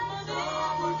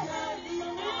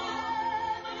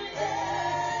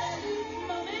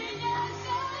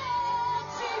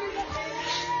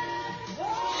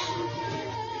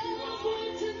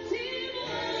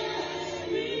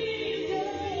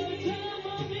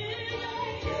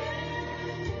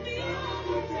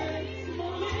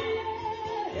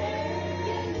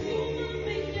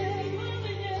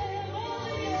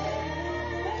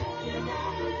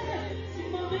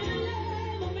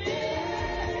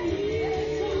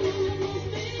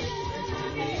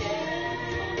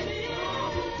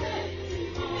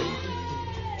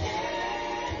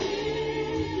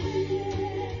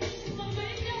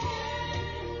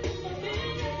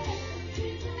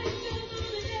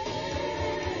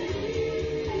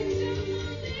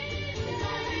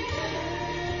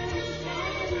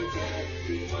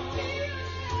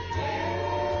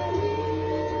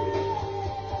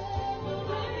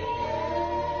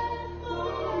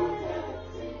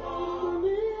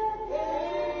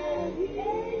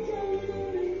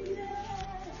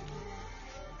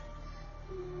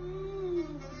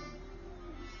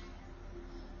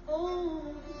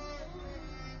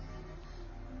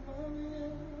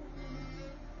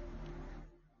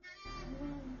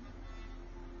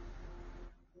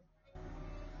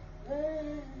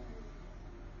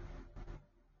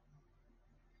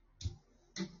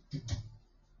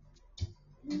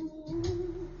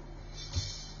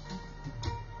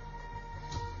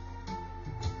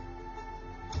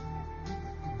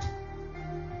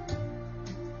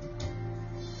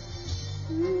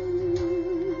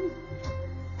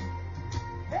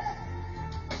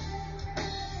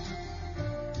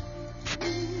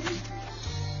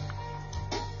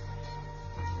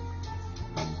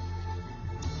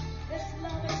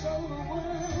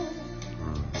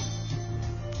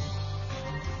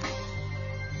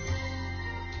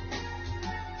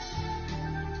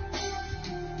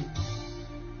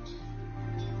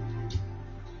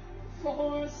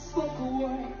For a spoken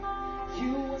word,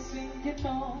 you were singing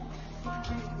on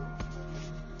for me.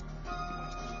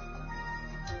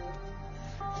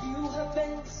 You have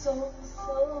been so,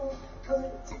 so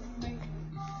good to me.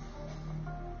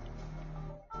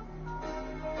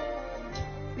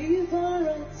 Before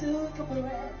I took a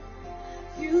breath,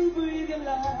 you breathed your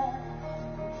life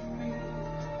in me.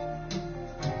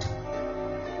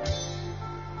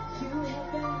 You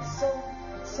have been so,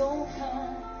 so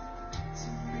kind to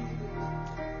me.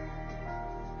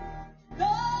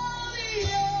 Love the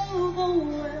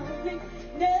overwhelming,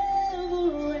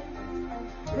 never-ending,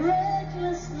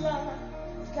 reckless love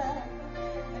of God.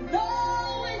 And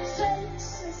all it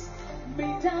takes is me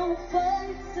down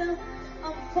further.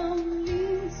 I'm from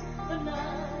these the 99. I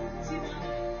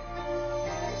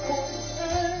don't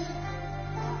earn,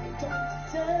 I don't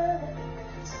deserve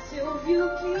it. Still you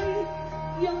keep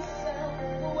yourself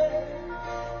away.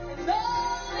 And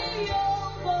all the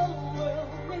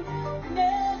overwhelming,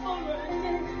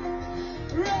 never-ending,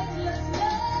 reckless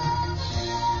love.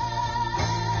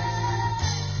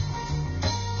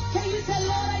 Can you say,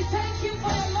 Lord, I thank you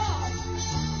for your love?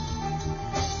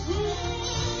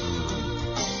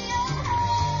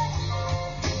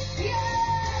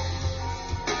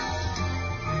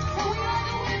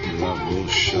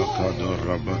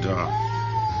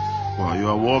 Well, you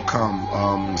are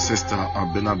welcome, Sister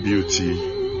Abena Beauty,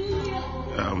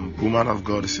 woman of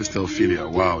God, Sister Ophelia.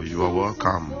 Wow, you are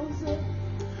welcome.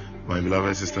 My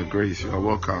beloved Sister Grace, you are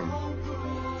welcome.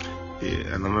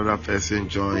 Yeah, and another person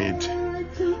joined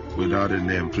without a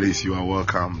name. Please, you are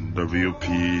welcome.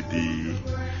 WPD,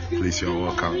 please, you are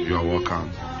welcome. You are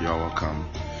welcome. You are welcome.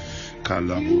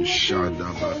 Kalabu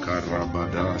Shada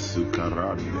Bakarabada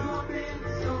Sukarande.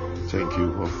 Thank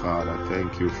you, oh Father.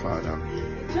 Thank you, Father.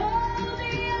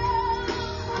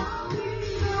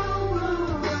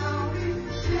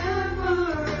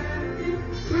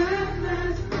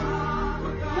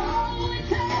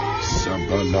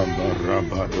 Sabalamba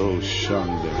Rabado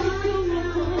Shande.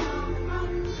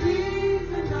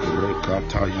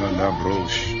 Rekataya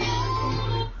Labrosh.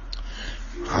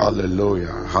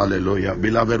 Hallelujah. Hallelujah.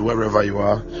 Beloved, wherever you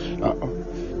are,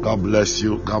 God bless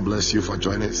you. God bless you for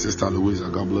joining. Sister Louisa,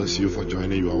 God bless you for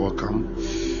joining. You are welcome.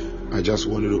 I just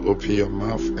want you to open your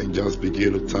mouth and just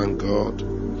begin to thank God.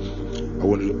 I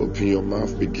want you to open your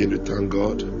mouth, begin to thank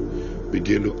God.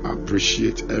 Begin to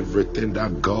appreciate everything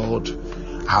that God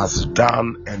has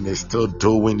done and is still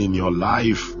doing in your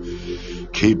life.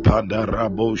 Just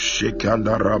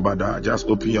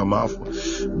open your mouth.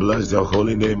 Bless the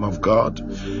holy name of God.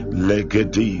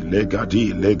 Legadi,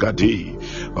 legadi, legadi.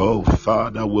 Oh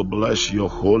Father, we bless your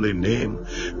holy name.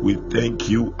 We thank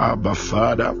you, Abba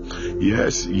Father.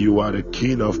 Yes, you are the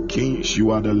King of Kings.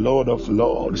 You are the Lord of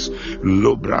Lords.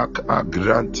 Lobrak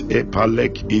agrant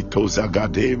epalek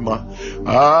itozagadema.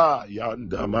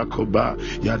 Yanda makoba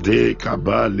yade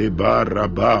kabale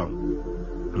baraba.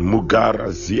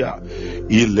 Mugarazia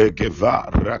ilegeva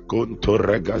raconto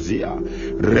regazia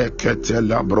rekete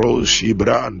labroshi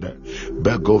brand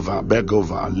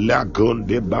begova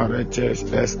lagonde baretes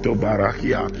esto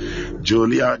barahia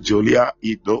Julia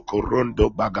ito corondo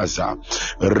bagaza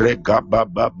rega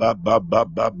baba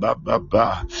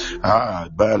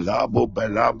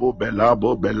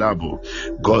belabo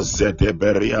gozete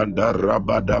berianda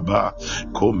rabadaba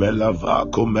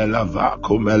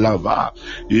komelava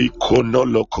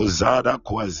ikonolo kozada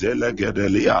kwazele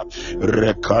gedelia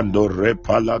rekando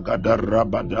repala gada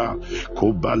rabada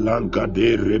kubalanga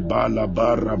de rebala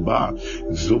baraba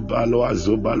zubalua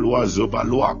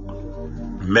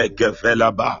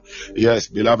Megavelaba. Yes,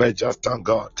 beloved, just thank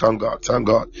God.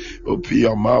 Open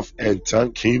your mouth and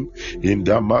thank Him. In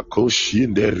Damakoshi,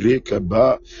 in the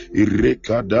Rekaba,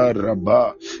 Irekada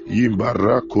Raba,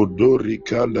 Imbarakodo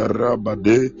Rikanda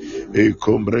Rabade,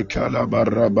 Ecombrekala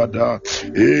Barabada,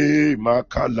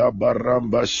 Makala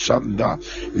Baramba Shanda,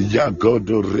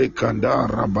 Yagodo Rekanda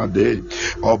Rabade,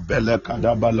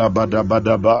 Obelekada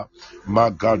Balabadabadaba,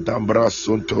 Magadambra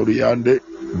Sontoriande,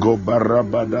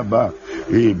 Gobarabadaba.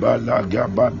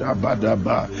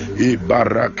 Ibalagabadabadaba,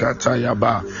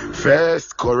 Ibarakatayaba.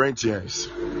 First Corinthians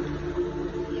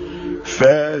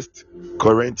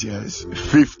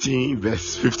 15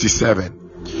 verse 57.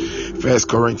 First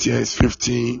Corinthians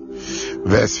 15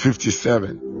 verse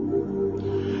 57.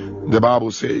 The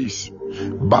Bible says,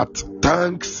 "But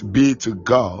thanks be to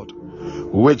God,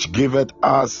 which giveth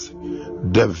us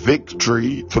the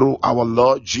victory through our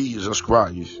Lord Jesus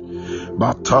Christ."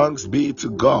 But thanks be to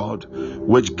God,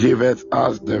 which giveth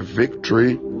us the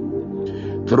victory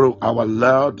through our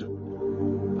Lord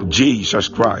Jesus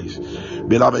Christ.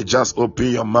 Beloved, just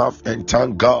open your mouth and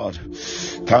thank God.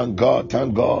 Thank God,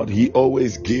 thank God. He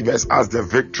always gives us the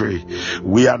victory.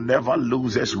 We are never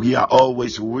losers, we are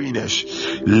always winners.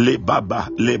 Le baba,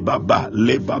 le baba,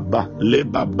 le baba, le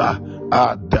baba.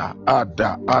 Ada,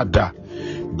 ada, ada.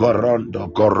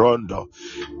 Gorondo, gorondo,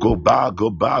 goba,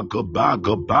 goba, goba,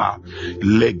 goba,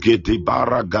 legedi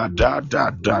baragada,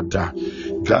 da, da, da,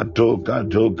 gado,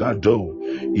 gado, gado,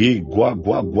 ye gua,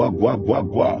 gua, gua, gua, gua,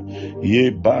 gua,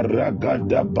 ye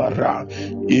baragada bara,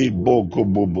 ye bogo,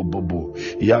 bo, bo, bo, bo,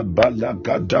 ya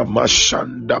balagada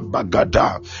mashanda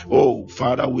bagada. Oh,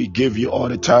 Father, we give you all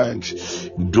the thanks.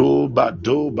 Do, ba,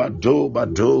 do, ba, do, ba,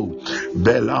 do,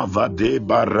 belava de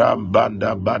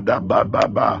barambanda, bada, ba, ba,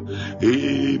 ba.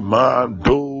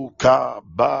 Imando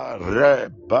kabareba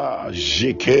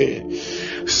jike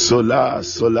sola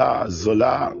sola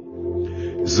zola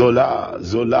zola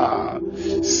zola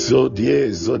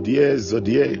zodie zodie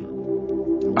zodie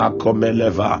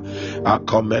akomeleva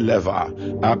akomeleva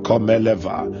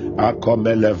akomeleva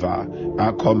akomeleva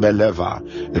akomeleva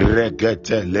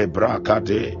regete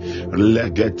lebrakade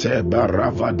legete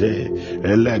baravade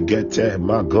legete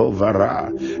magovara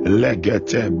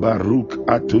legete baruk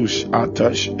atush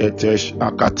atash etesh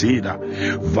akatina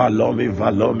valomi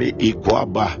valomi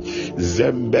ikwaba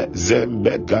zembe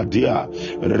zembe gadia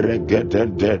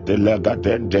regedende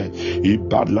delegadende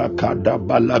ibalakada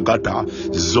balagada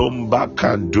zomba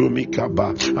kandumi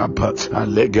kaba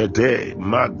alegede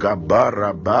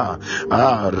magabaraba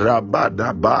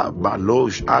rabadaba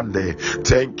balosh ande.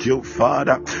 Thank you,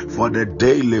 Father, for the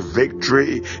daily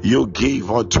victory you give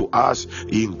unto us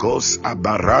in Gos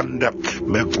Abaranda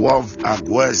Mekwav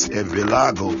Agwes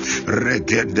Evilago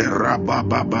Regende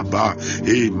Rabababa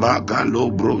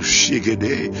Imagalo Bro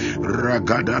Shigede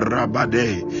Ragada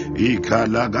Rabade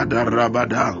Ikalagada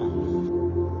Rabada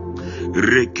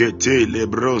Rekete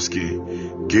Lebroski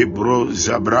Gebro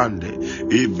Zabrande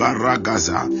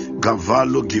Ibaragaza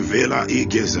Gavalo Givela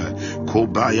Igeza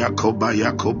Kobaya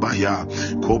Kobaya Kobaya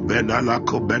Kobenala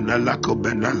Kobenala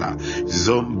Kobenala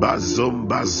Zomba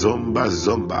Zomba Zomba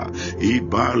Zomba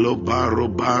Ibalo Baro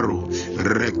Baro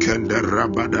Rekende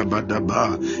Rabada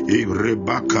Badaba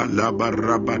Irebaka Laba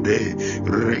Rabade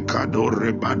Rekado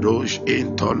Rebadosh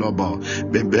Intolobo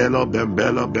Bembelo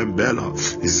Bembelo Bembelo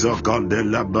Zogonde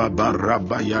Lababa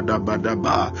Rabayada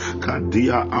Badaba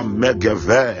Kadia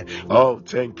Amegeve. Oh,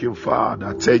 thank you,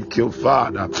 Father. Thank you,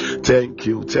 Father. Thank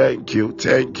you, thank you,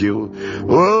 thank you.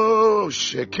 Oh,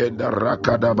 Shekenda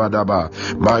Rakada Badaba.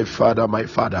 My Father, my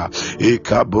Father.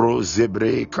 Ikabro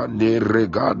Zebre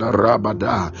Kaneregada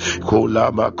Rabada.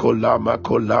 Kolama, Kolama,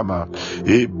 Kolama.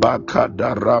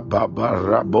 Ibakada Rababa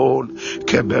Rabon.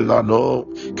 Kebelano,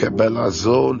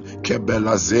 Kebelazon,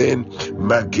 Kebelazen.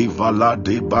 Magivala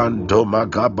de Bando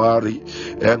Magabari.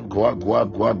 Engwa gwa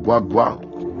gwa gwa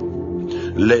gwa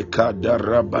lekada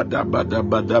rabada bada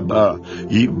bada ba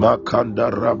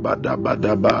imakanda rabada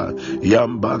bada ba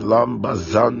yamba lamba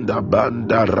zanda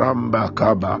banda ramba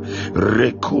kaba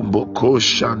rekumboko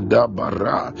shanda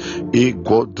bara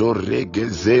igodo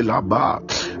regezela ba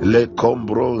le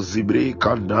kombro zibri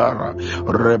kandara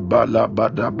rebala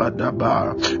bada bada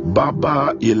ba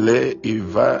baba ile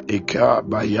iva ika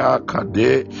baya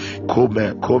kade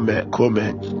kome kome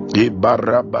kome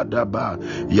ibarabadaba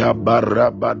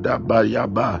yabarabadaba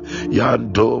yaba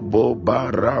yandobo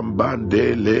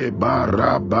barambandele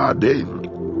barabade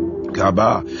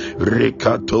Kaba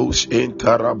Rekatos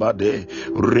Intarabade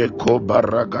Reko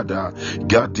Baragada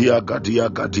Gadia Gadia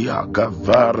Gadia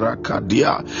Gavara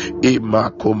Kadia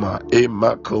Imakoma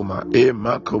Imakoma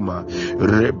Imakoma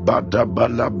Rebada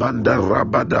Balabanda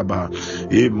Rabadaba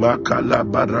Imakala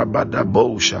Barabada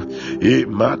Bosha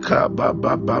Imakaba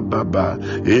Baba Baba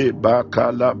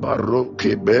Ibakala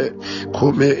Barokebe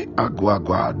Kome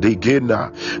Agwagwa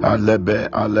Digina Alebe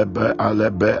Alebe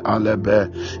Alebe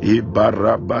Alebe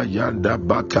Ibaraba Yanda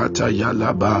bakata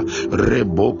yalaba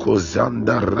reboko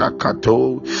zanda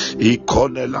rakato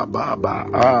ikone la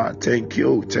baba. Thank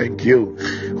you,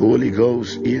 Holy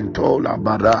Ghost in tola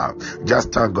bara.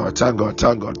 Just thank God, thank God,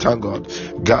 thank God, thank God.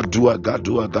 Gadua,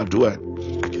 gadua, gadua.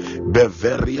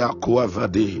 Beveria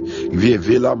kuavadi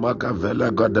vivila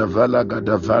magavela gadavala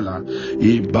gadavala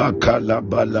ibakala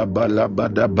bala bala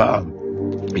badaba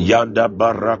Yanda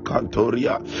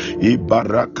barakantoria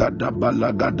ibarakada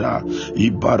balagada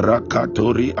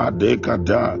ibarakatori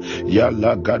adekada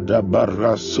yalagada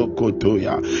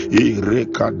barasokotoya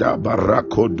irekada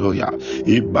barakodoya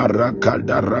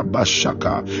ibarakada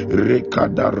rabashaka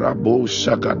rekada rabo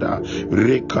shagada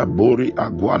rekabori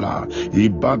agwala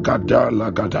ibagada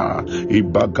lagada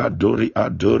ibagadori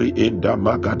adori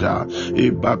indamagada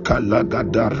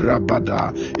ibakalagada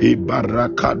rabada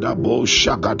ibarakada bo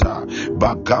shagada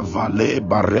Bagavale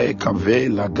bareka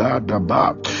vela gada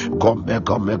ba gome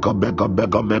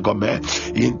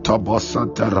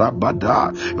intobosanta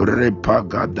rabada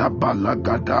repagada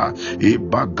balagada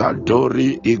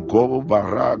ibagadori igo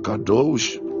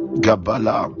baragadosh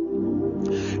gabala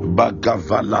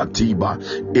Bagavalatiba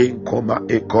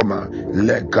ekoma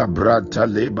legabrata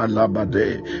leba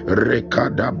labade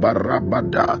rekada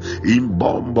barabada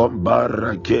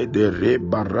imbombara kede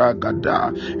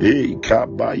rebaragada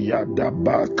ekabayada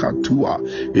bakatua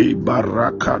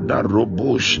barakada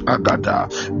robosh agada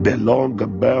belong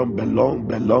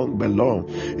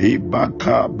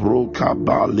ibaka broka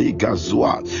bali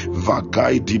gazua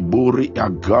vagai diburi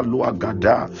agalu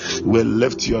agada. We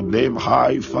lift your name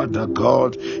high, Father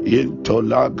God.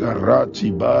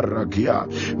 Intolagarati baragia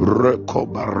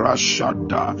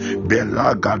rekobarashada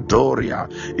belagadoria,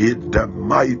 in the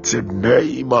mighty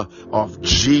name of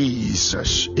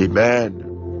Jesus. Amen.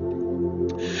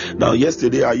 Now,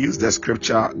 yesterday I used the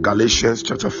scripture Galatians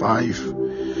chapter 5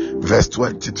 verse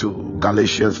 22.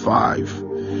 Galatians 5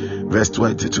 verse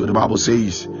 22. The Bible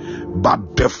says,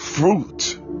 but the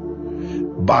fruit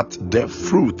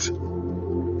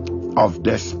of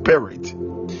the Spirit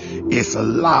is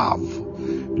love,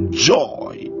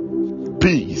 joy,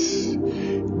 peace.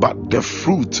 But the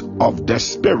fruit of the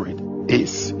Spirit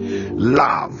is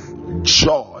love,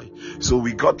 joy. So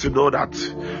we got to know that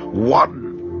one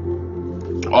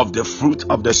of the fruit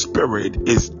of the Spirit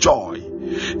is joy.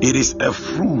 It is a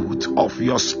fruit of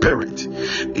your spirit,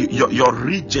 your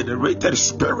regenerated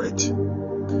spirit.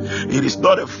 It is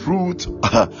not a fruit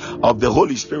of the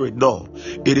Holy Spirit. No,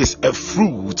 it is a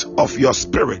fruit of your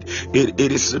spirit. It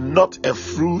is not a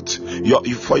fruit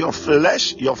for your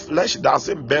flesh. Your flesh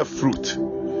doesn't bear fruit.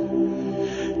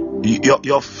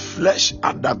 Your flesh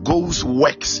undergoes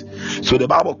works. So the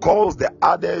Bible calls the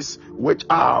others, which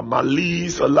are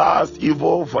malice, lust,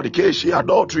 evil, fornication,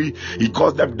 adultery, he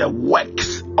calls them the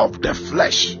works of the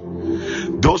flesh.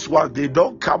 Those ones, they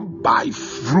don't come by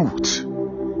fruit,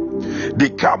 they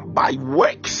come by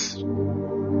works.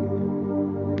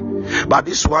 But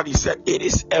this one, he said, it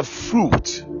is a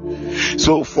fruit.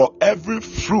 So for every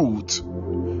fruit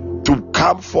to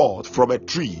come forth from a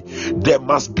tree, there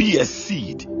must be a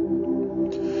seed.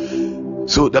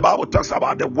 So the Bible talks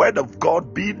about the word of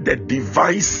God being the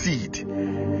divine seed,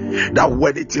 that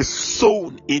when it is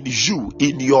sown in you,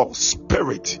 in your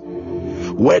spirit,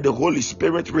 where the Holy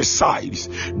Spirit resides,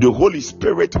 the Holy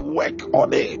Spirit work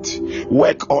on it,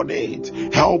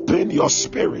 helping your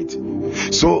spirit.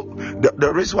 So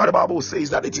the reason why the Bible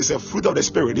says that it is a fruit of the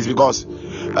Spirit is because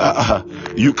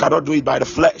you cannot do it by the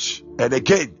flesh. And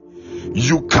again,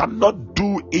 you cannot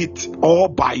do it all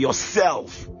by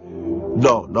yourself.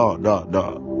 No.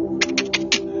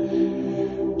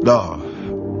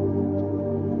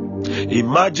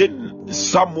 Imagine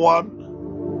someone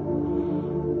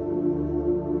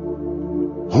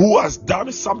who has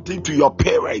done something to your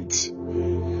parents,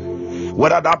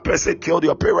 whether that person killed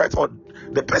your parents or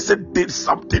the person did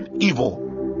something evil.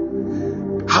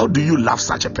 How do you love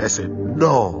such a person?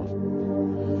 No.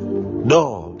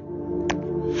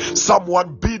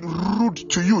 Someone being rude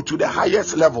to you to the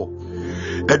highest level,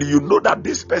 and you know that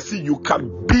this person, you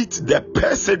can beat the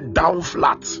person down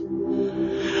flat.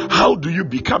 How do you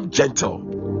become gentle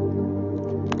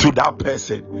to that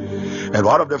person? And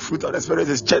one of the fruit of the Spirit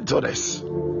is gentleness.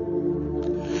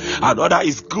 Another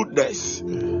is goodness.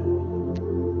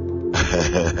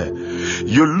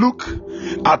 You look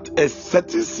at a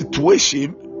certain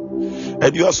situation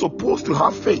and you are supposed to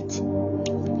have faith.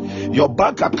 Your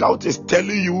bank account is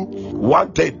telling you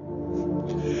one thing,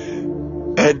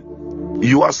 and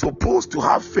you are supposed to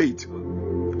have faith.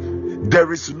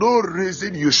 There is no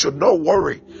reason you should not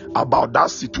worry about that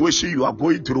situation you are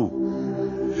going through,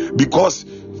 because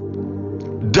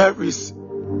there is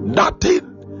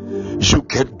nothing you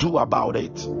can do about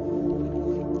it,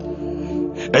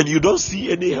 and you don't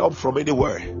see any help from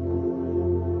anywhere.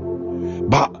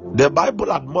 But the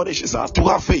Bible admonishes us to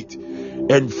have faith,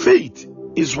 and faith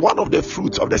is one of the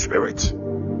fruits of the Spirit.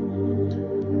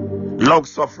 Long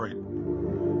suffering.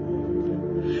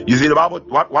 You see, the Bible,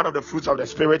 one of the fruits of the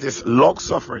Spirit is long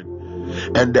suffering,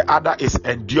 and the other is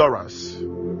endurance.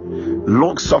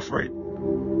 Long suffering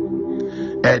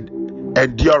and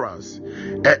endurance,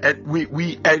 and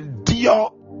we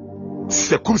endure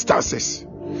circumstances,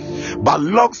 but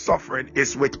long suffering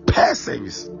is with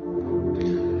patience.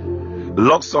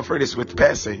 Long suffering is with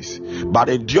patience, but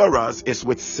endurance is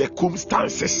with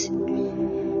circumstances.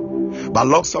 But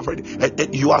long suffering,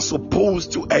 and you are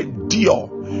supposed to endure.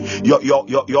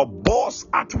 Your boss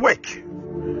at work,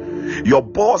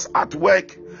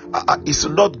 is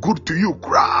not good to you.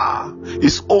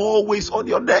 It's always on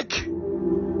your neck.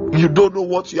 You don't know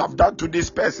what you have done to this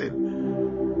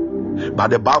person. But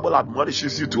the Bible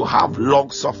admonishes you to have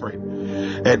long suffering.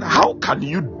 And how can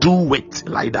you do it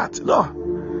like that? No.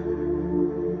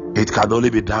 It can only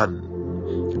be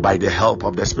done by the help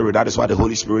of the Spirit. That is why the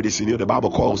Holy Spirit is in you. The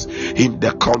Bible calls him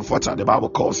the Comforter. The Bible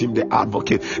calls him the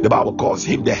Advocate. The Bible calls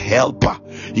him the Helper.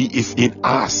 He is in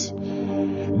us.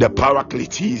 The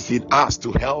Paraclete, he is in us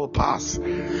to help us,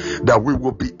 that we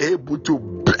will be able to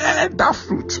bear that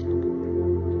fruit.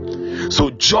 So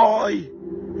joy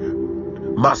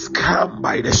must come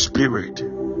by the Spirit.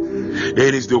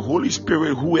 It is the Holy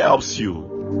Spirit who helps you.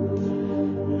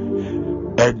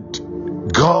 And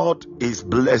God is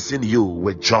blessing you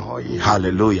with joy.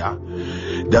 Hallelujah.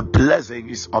 The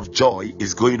blessings of joy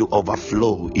is going to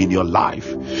overflow in your life.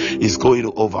 It's going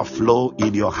to overflow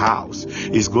in your house.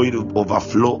 It's going to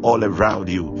overflow all around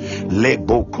you.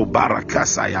 Lebo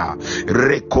kobarakasaya,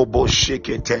 rekobo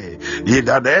shekete. In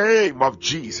the name of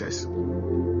Jesus.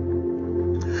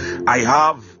 I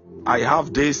have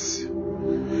this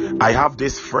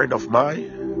friend of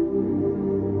mine.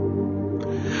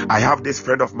 I have this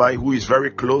friend of mine who is very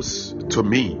close to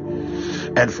me,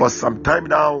 and for some time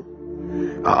now,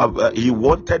 he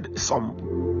wanted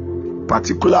some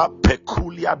particular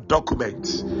peculiar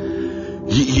documents.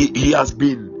 He has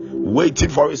been waiting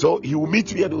for it, so he will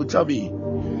meet me and he will tell me,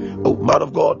 "Oh, man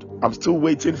of God, I'm still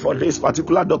waiting for this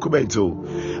particular document. So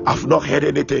I've not heard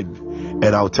anything."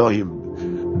 And I'll tell him,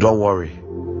 don't worry,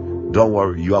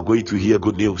 you are going to hear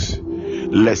good news.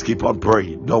 Let's keep on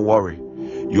praying. Don't worry,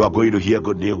 you are going to hear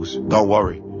good news. Don't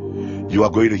worry, you are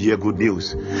going to hear good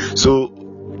news. So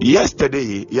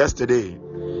yesterday,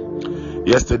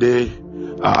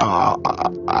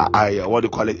 I what do you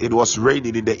call it? It was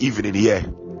raining in the evening here,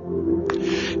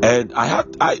 and I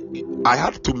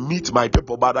had to meet my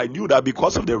people, but I knew that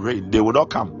because of the rain, they will not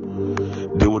come.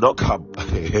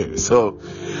 So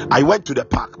I went to the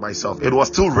park myself. It was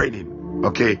still raining.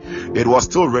 Okay, it was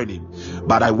still raining,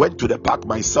 but I went to the park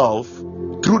myself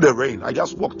through the rain. I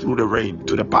just walked through the rain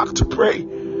to the park to pray.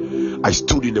 I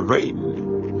stood in the rain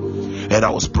and I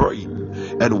was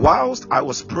praying. And whilst I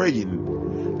was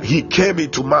praying, he came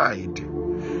into mind.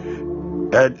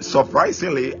 And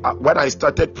surprisingly, when I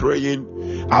started praying,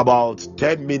 about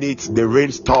 10 minutes, the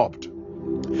rain stopped.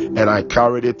 And I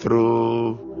carried it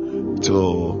through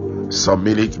to some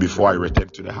minutes before I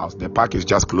returned to the house. The park is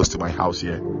just close to my house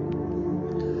here.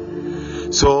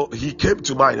 So he came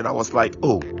to mind and I was like,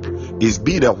 oh, it's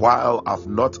been a while. I've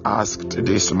not asked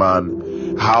this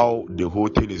man how the whole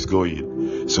thing is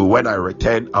going. So when I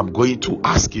return, I'm going to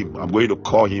ask him. I'm going to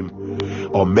call him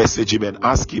or message him and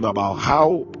ask him about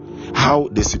how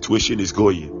the situation is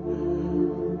going.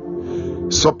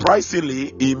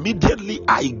 Surprisingly, immediately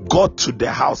I got to the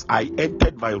house, I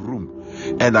entered my room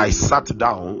and I sat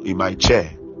down in my chair.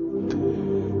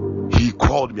 He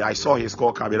called me. I saw his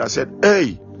call coming. I said,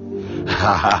 hey.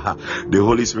 The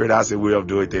Holy Spirit has a way of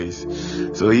doing things.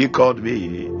 So he called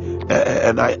me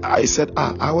and I said,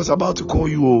 I was about to call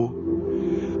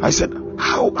you. I said,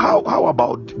 how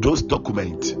about those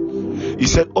documents? He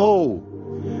said, oh,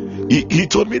 he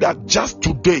told me that just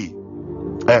today,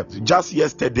 just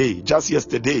yesterday,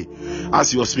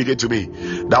 as he was speaking to me,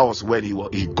 that was when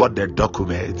he got the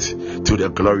document. To the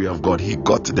glory of God, he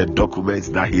got the documents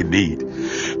that he need.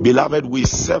 Beloved, we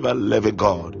serve a living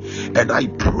God, and I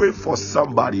pray for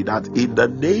somebody that in the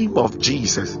name of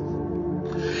Jesus,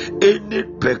 any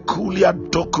peculiar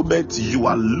document you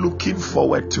are looking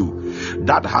forward to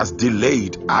that has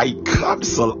delayed, I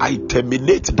cancel, I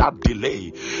terminate that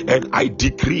delay, and I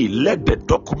decree, let the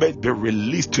document be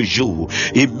released to you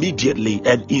immediately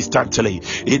and instantly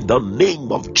in the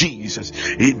name of Jesus.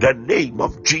 In the name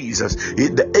of Jesus,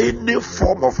 in any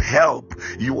form of help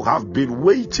you have been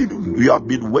waiting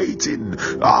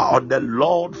on the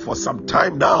Lord for some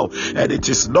time now, and it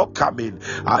is not coming.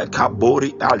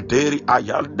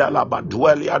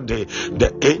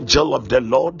 The angel of the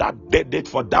Lord that did it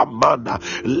for that man,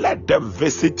 let them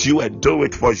visit you and do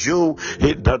it for you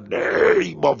in the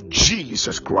name of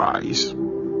Jesus Christ.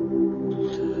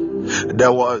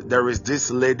 There is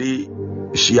this lady.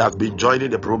 She has been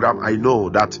joining the program. I know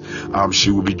that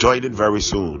she will be joining very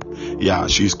soon. Yeah,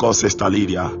 she's called Sister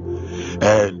Lydia,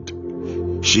 and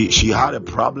she had a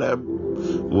problem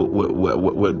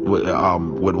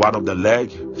with one of the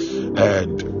leg,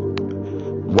 and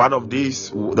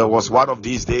there was one of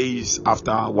these days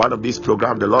after one of these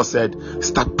programs, the Lord said,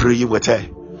 start praying with her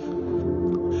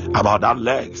about that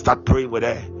leg. Start praying with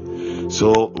her.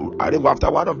 So I think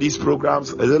after one of these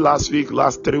programs, last 3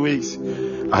 weeks,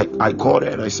 I called her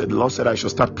and I said, the Lord said I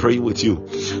should start praying with you.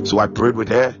 So I prayed with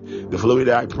her. The following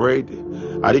day I prayed.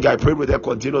 I think I prayed with her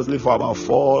continuously for about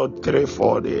 4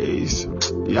 days.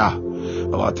 Yeah,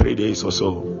 about 3 days or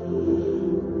so.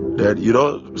 Then, you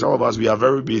know, some of us, we are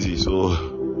very busy. So,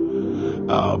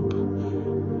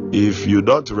 if you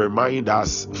don't remind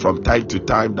us from time to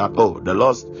time that, oh, the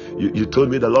Lord, you told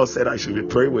me the Lord said I should be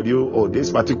praying with you, or this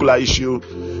particular issue,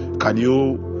 can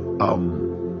you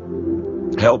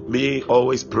help me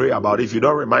always pray about it? If you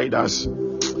don't remind us,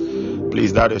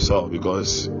 please, that is all,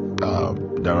 because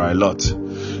there are a lot.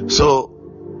 So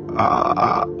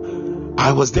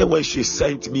I was there when she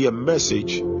sent me a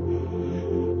message.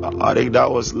 I think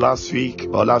that was last week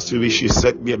or last 2 weeks. She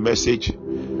sent me a message,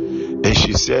 and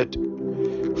she said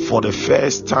for the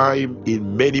first time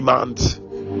in many months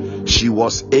she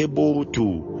was able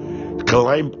to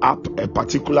climb up a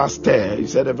particular stair. He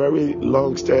said a very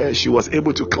long stair. She was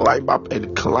able to climb up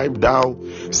and climb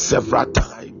down several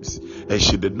times, and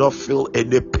she did not feel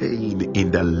any pain in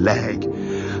the leg.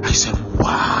 I said,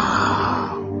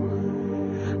 wow,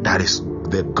 that is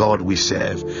the God we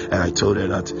serve. And I told her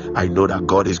that I know that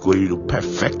God is going to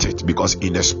perfect it, because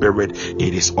in the spirit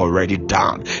it is already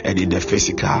done, and in the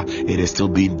physical it is still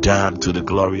being done to the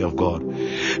glory of God.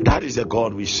 That is the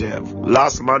God we serve.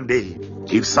 Last Monday,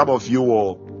 if some of you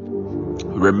will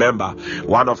remember,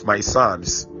 one of my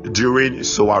sons during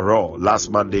Soaro, last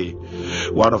Monday,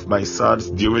 one of my sons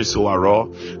during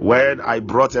Soaro, when I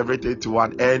brought everything to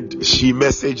an end, he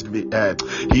messaged me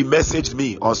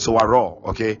on Soaro.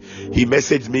 Okay, he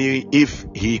messaged me if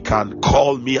he can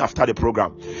call me after the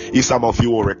program. If some of you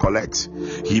will recollect,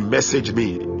 he messaged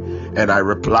me and I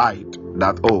replied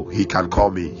that, oh, he can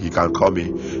call me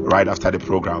right after the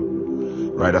program.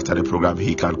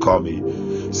 He can call me.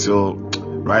 So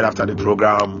right after the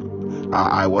program,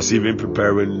 I was even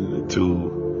preparing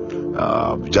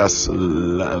to just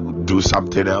do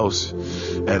something else,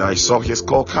 and I saw his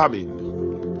call coming.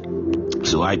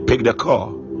 So I picked the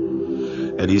call,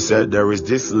 and he said there is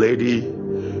this lady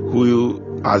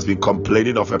who has been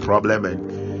complaining of a problem,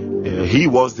 and he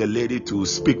wants the lady to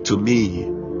speak to me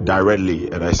directly.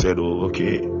 And I said, oh,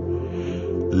 okay,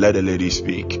 let the lady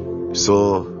speak.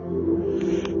 So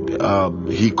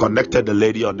he connected the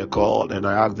lady on the call, and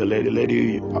I asked the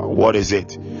lady, what is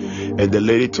it? And the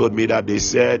lady told me that they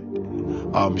said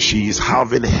she is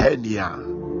having hernia.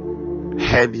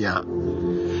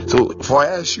 So for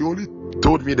her, she only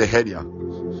told me the hernia.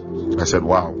 I said,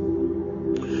 wow.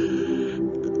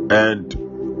 And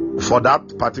for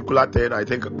that particular thing, I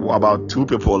think about 2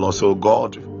 people or so,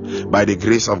 God, by the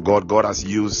grace of God, God has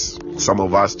used some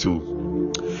of us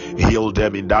to heal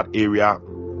them in that area.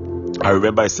 I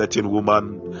remember a certain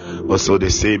woman also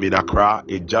the same in Accra.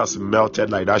 It just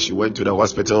melted like that. She went to the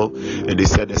hospital and they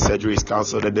said the surgery is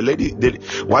cancelled. And the lady did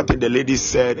one thing the lady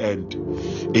said, and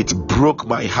it broke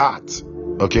my heart.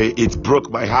 Okay, it broke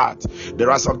my heart.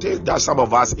 There are some things that some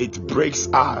of us, it breaks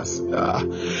us. We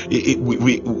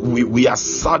are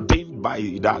saddened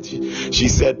by that. She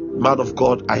said, man of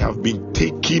God, I have been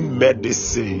taking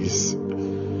medicines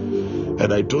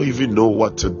and I don't even know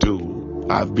what to do.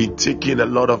 I've been taking a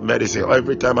lot of medicine.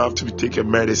 Every time I have to be taking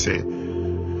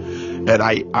medicine. And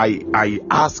I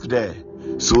asked her,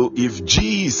 so if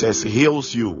Jesus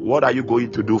heals you, what are you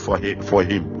going to do for him?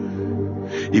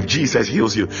 If Jesus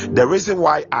heals you. The reason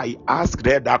why I asked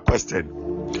her that question,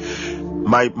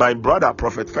 my brother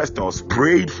Prophet Festus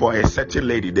prayed for a certain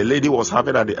lady. The lady was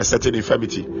having a certain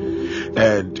infirmity,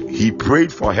 and he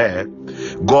prayed for her.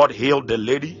 God healed the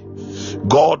lady.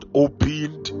 God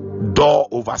opened door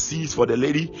overseas for the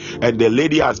lady, and the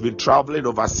lady has been traveling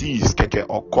overseas.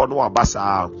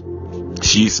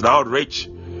 She is now rich,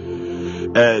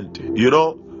 and you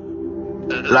know,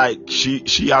 like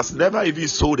she has never even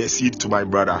sowed a seed to my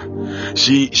brother.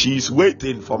 She's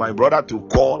waiting for my brother to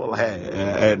call her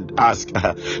and ask,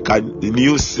 can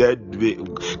you send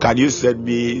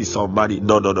me some money?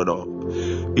 No.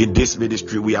 In this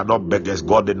ministry, we are not beggars.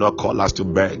 God did not call us to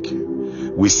beg.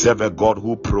 We serve a God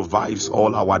who provides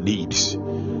all our needs.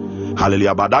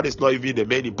 Hallelujah. But that is not even the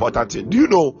main important thing. Do you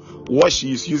know what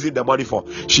she is using the money for?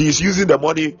 She is using the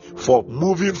money for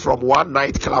moving from one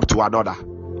nightclub to another.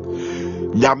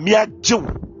 Nyamia Jew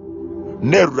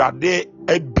ne rade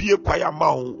ebie kwaya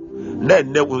mahu ne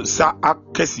unsa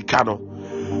akesikano,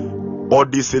 or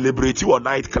the celebrity or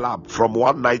nightclub, from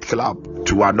one nightclub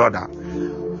to another.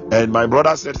 And my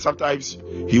brother said sometimes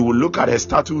he will look at her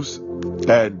status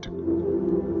and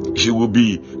she will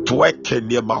be twerking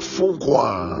near my phone.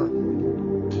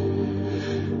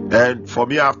 And for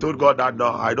me, I've told God that no,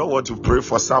 I don't want to pray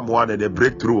for someone and a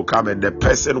breakthrough will come and the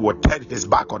person will turn his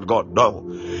back on God. No,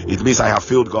 it means I have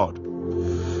failed God.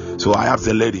 So I asked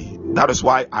the lady. That is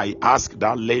why I asked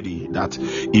that lady that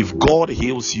if God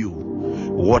heals you,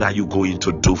 What are you going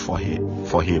to do for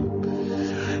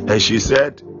him? And she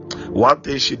said, one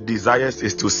thing she desires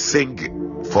is to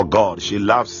sing for God. She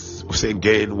loves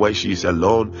singing when she's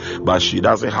alone, but she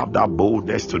doesn't have that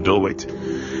boldness to do it.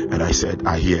 And I said,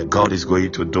 I hear God is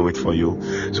going to do it for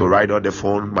you. So right on the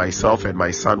phone, myself and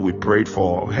my son, we prayed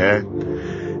for her,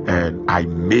 and I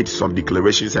made some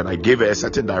declarations, and I gave her a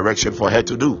certain direction for her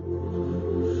to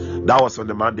do. That was on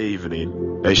the Monday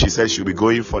evening, and she said she'll be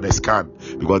going for the scan,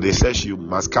 because they said she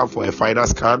must come for a final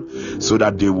scan so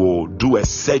that they will do a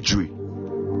surgery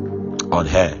on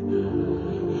her.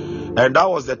 And that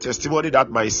was the testimony that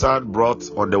my son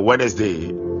brought on the Wednesday.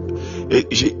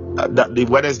 The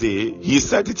Wednesday, he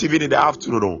said it even in the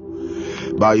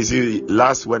afternoon. But you see,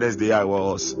 last Wednesday I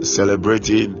was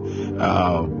celebrating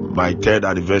my 3rd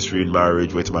anniversary in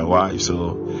marriage with my wife,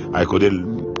 so I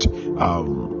couldn't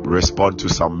respond to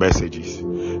some messages.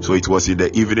 So it was in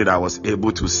the evening I was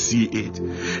able to see it,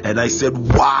 and I said,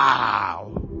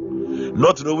 wow,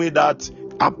 not knowing that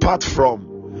apart from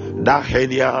that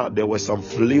hernia, there were some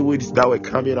fluids that were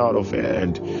coming out of her,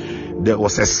 and there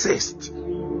was a cyst,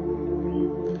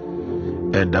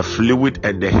 and the fluid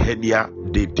and the hernia,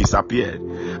 they disappeared.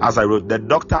 As I wrote, the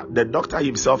doctor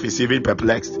himself is even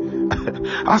perplexed.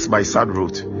 As my son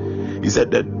wrote, he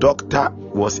said the doctor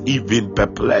was even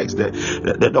perplexed.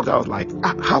 The doctor was like,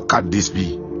 how can this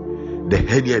be? The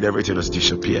hernia and everything has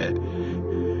disappeared.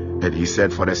 And he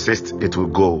said for the cyst, it will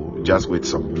go just with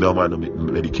some normal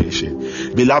medication.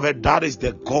 Beloved, that is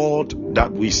the God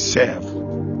that we serve.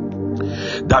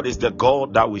 That is the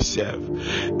God that we serve.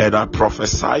 And I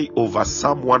prophesy over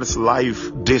someone's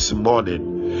life this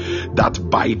morning that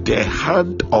by the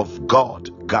hand of God,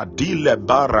 Gadile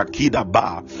barakida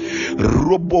ba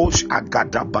robosh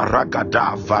agada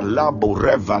baragada valabo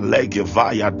revalege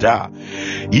vayada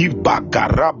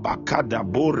ibagaraba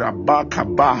kadabora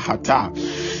bakabahata.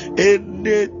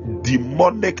 Any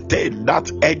demonic thing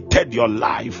that entered your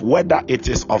life, whether it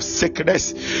is of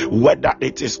sickness, whether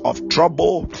it is of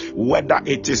trouble, whether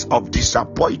it is of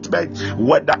disappointment,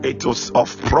 whether it is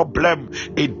of problem,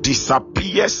 it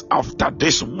disappears after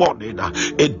this morning.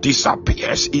 It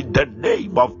disappears in the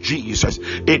name of Jesus.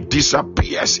 It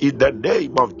disappears in the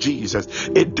name of Jesus.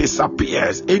 It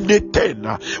disappears. Anything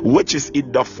which is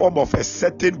in the form of a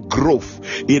certain growth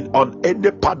on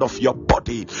any part of your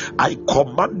body, I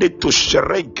command it to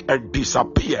shrink and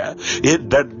disappear in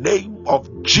the name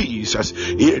of Jesus.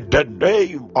 In the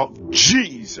name of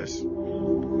Jesus.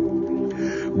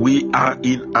 We are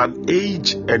in an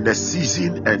age and a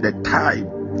season and a time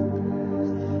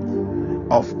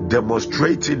of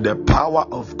demonstrating the power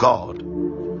of God,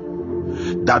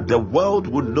 that the world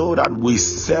will know that we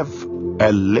serve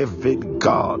a living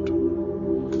God.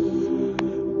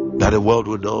 That the world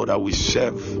will know that we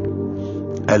serve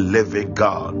a living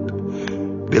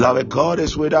God. Beloved, God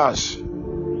is with us.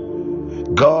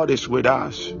 God is with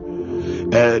us.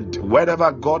 And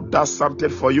whenever God does something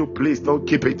for you, please don't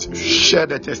keep it. Share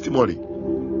the testimony.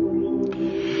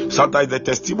 Sometimes the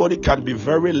testimony can be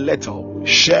very little.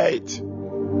 Share it.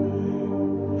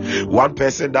 One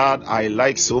person that I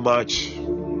like so much,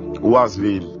 who has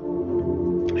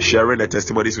been sharing the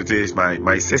testimonies with me, is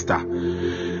my sister.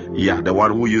 Yeah, the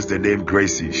one who used the name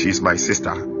Gracie. She's my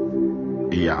sister.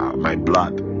 Yeah, my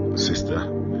blood sister.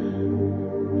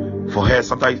 For her,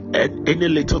 sometimes any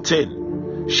little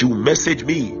thing, she will message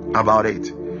me about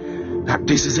it. That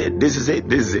this is it.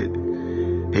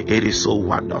 It is so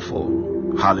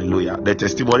wonderful. Hallelujah. The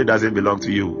testimony doesn't belong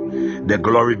to you. The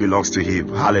glory belongs to Him.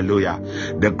 Hallelujah.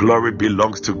 The glory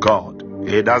belongs to God.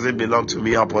 It doesn't belong to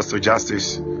me, Apostle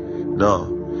Justice.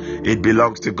 No. It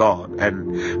belongs to God,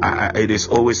 and it is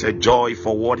always a joy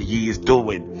for what He is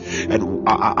doing. And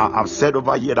I've said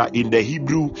over here that in the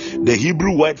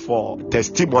Hebrew word for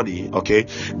testimony, okay,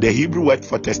 the Hebrew word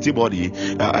for testimony,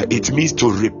 it means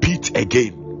to repeat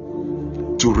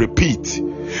again, to repeat.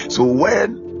 So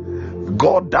when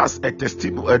God does a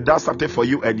testimony, does something for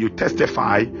you, and you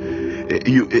testify,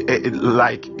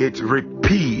 like it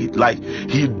repeat, like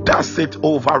He does it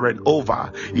over and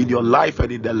over in your life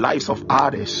and in the lives of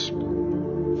others.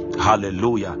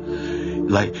 Hallelujah.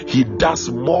 Like He does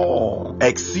more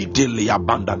exceedingly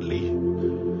abundantly.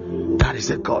 That is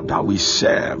a God that we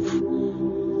serve.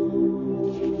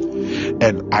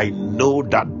 And I know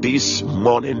that this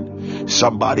morning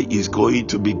somebody is going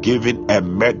to be giving a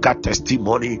mega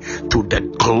testimony to the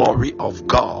glory of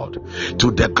God,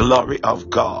 to the glory of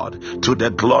God, to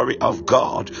the glory of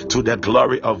God, to the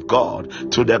glory of God,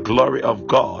 to the glory of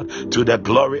God, to the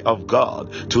glory of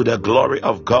God, to the glory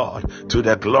of God, to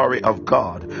the glory of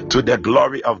God, to the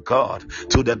glory of God,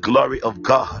 to the glory of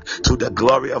God, to the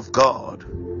glory of God.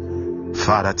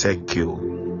 Father, thank you.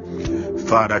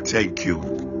 Father, thank you.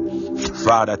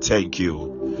 Father, thank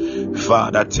you.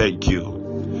 Father, thank you.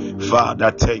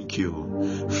 Father, thank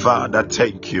you. Father,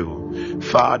 thank you.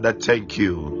 Father, thank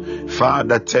you.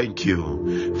 Father, thank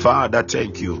you. Father,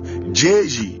 thank you.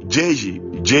 JG,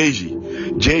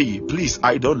 please,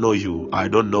 I don't know you. I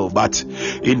don't know, but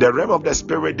in the realm of the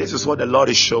spirit, this is what the Lord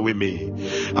is showing me.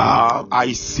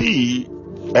 I see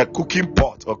a cooking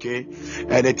pot, okay,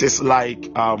 and it is like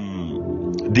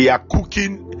they are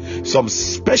cooking some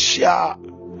special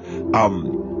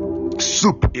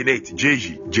soup in it.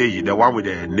 JG, the one with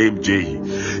the name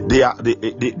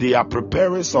JG. They are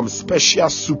preparing some special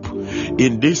soup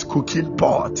in this cooking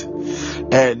pot,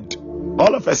 and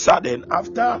all of a sudden,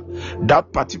 after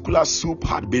that particular soup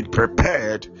had been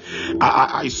prepared,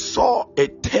 I saw a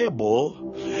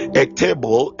table,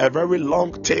 a very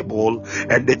long table,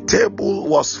 and the table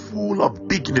was full of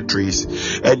dignitaries,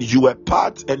 and you were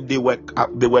part, and they were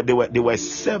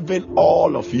serving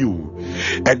all of you.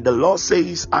 And the Lord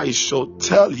says, I shall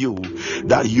tell you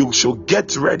that you should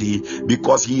get ready,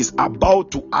 because He is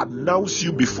about to announce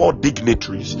you before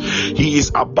dignitaries. He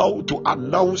is about to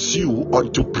announce you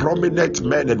unto prominent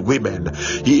men and women.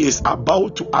 He is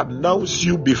about to announce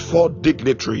you before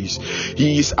dignitaries.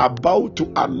 He is about to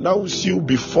announce you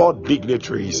before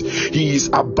dignitaries. He is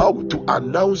about to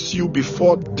announce you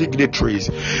before dignitaries.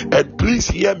 And please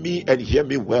hear me, and hear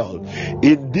me well.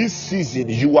 In this season,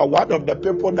 you are one of the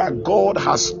people that God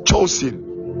has chosen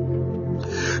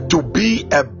to be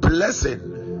a blessing,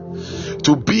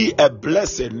 to be a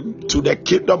blessing to the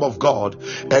kingdom of God.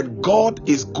 And God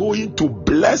is going to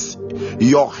bless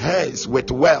your hands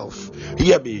with wealth.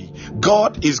 Hear me.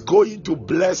 God is going to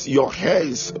bless your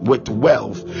hands with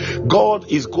wealth.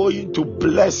 God is going to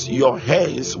bless your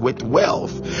hands with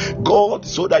wealth. God,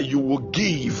 so that you will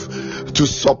give to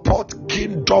support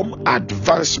kingdom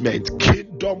advancement.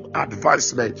 Kingdom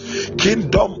advancement.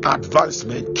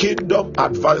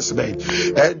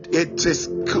 And it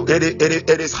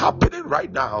is happening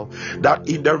right now that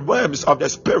in the realms of the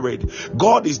spirit,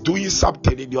 God is doing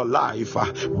something in your life.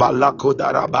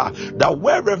 That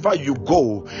wherever you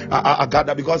go,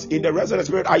 because in the realms of the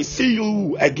spirit, I see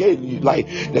you again. Like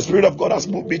the Spirit of God has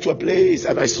moved me to a place,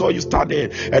 and I saw you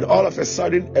standing, and all of a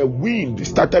sudden a wind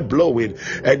started blowing,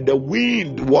 and the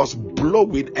wind was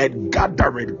blowing and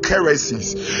gathering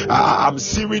currencies. I'm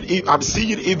seeing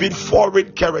even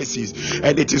foreign currencies,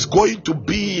 and it is going to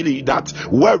be that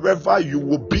wherever you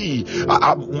will be,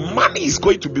 money is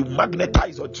going to be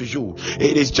magnetized onto you.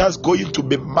 It is just going to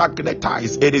be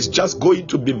magnetized. It is just going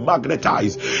to be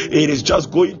magnetized. It is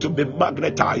just going to be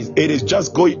magnetized. It is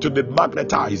just going to be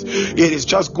magnetized. It is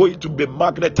just going to be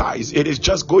magnetized. It is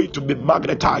just going to be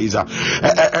magnetized.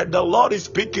 And the Lord is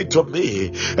speaking to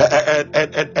me,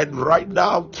 and right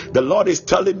now the Lord is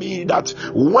telling me that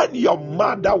when your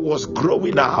mother was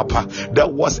growing up, there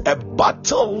was a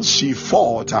battle she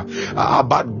fought,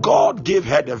 but God gave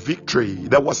her the victory.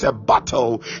 There was a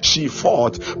battle she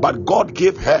fought, but God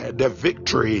gave her the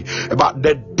victory. But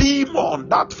the demon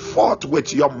that fought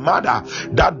with your mother,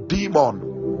 that demon,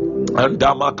 and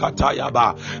that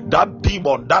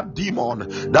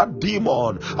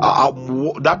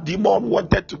demon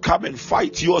wanted to come and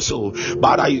fight you also.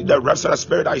 But the rest of the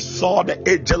spirit, I saw the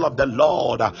angel of the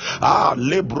Lord.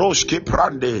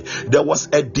 There was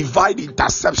a divine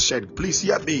interception. Please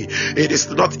hear me. It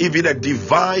is not even a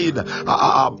divine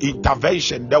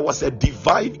intervention. There was a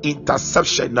divine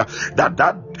interception that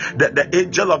the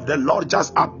angel of the Lord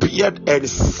just appeared and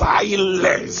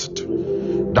silenced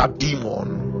that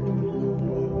demon.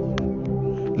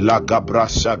 La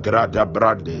gabrasha grada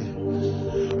brande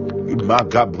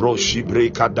magabro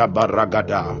shibreka da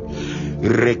baragada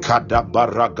rekada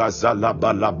baragaza la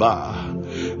balaba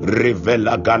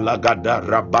revela galagada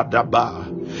rabadaba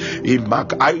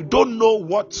imag. I don't know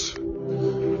what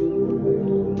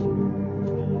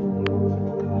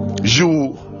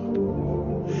you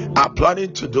are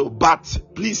planning to do, but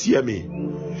please hear me.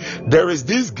 There is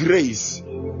this grace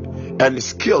and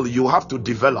skill you have to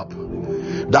develop,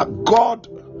 that God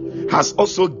has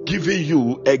also given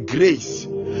you a grace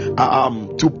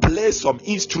to play some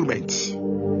instruments.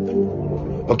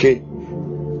 Okay,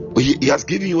 he has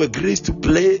given you a grace to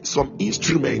play some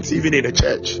instruments even in the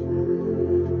church.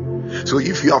 So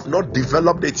if you have not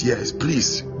developed it yet,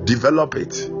 please develop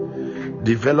it.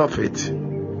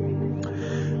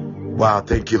 Wow,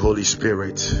 thank you, Holy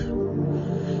Spirit.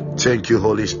 Thank you,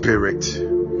 Holy Spirit.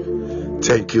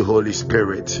 Thank you, Holy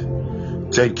Spirit.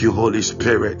 Thank you, Holy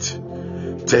Spirit.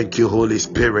 Thank you, Holy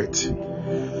Spirit.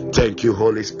 Thank you,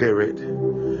 Holy Spirit.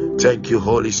 Thank you,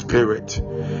 Holy Spirit.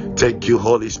 Thank you,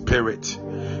 Holy Spirit.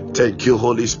 Thank you,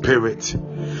 Holy Spirit.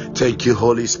 Thank you,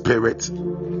 Holy Spirit.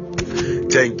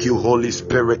 Thank you, Holy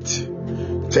Spirit.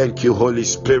 Thank you, Holy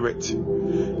Spirit.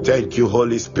 Thank you,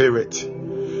 Holy Spirit.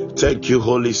 Thank you,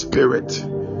 Holy Spirit.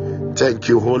 Thank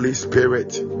you, Holy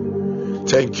Spirit.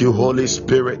 Thank you, Holy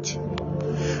Spirit.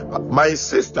 My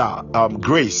sister,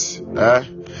 Grace,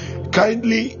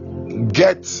 kindly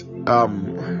get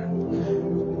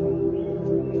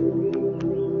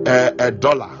a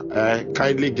dollar.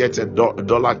 Kindly get a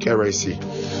dollar currency,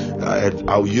 and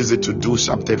I'll use it to do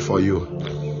something for you.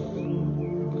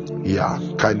 Yeah,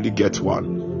 kindly get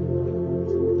one.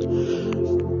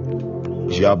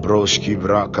 Jabroski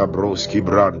braka broski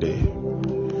brande.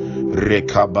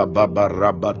 Rekababa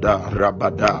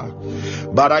rabada.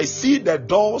 But I see the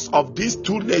doors of these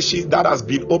two nations that has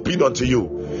been opened unto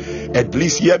you. And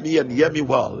please hear me and hear me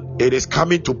well. It is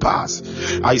coming to pass.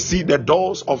 I see the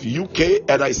doors of UK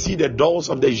and I see the doors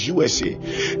of the USA.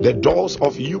 The doors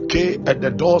of UK and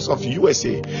the doors of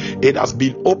USA. It has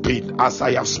been opened. As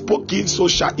I have spoken, so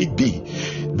shall it be.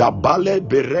 The bale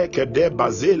bereke de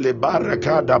bazele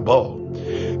barakada bo.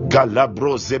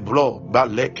 Galabro zeblo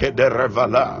baleke de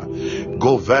revala.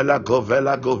 Govela.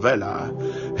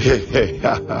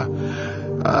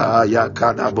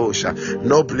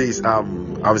 No, please.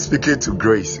 I'm speaking to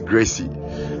Gracie.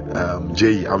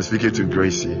 Jay, I'm speaking to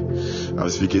Gracie. I'm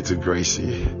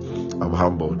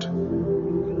humbled.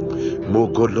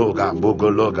 Mogologa.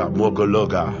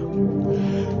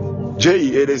 Jay,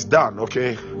 it is done,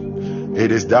 okay?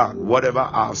 It is done. Whatever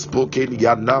I've spoken,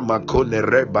 Yanama Kone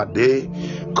Rebade,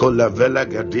 Kolavela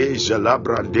Gade,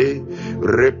 Jalabrande,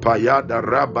 Repayada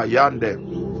Rabayande.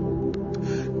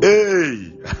 Hey!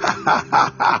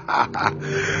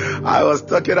 I was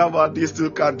talking about these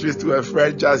two countries to a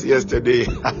friend just yesterday.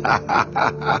 Yeah.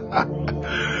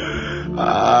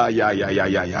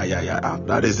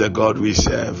 That is the God we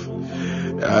serve.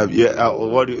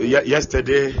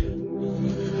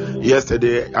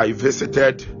 Yesterday I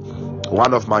visited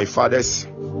one of my fathers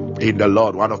in the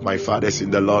Lord.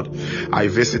 I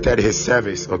visited his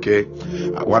service. Okay,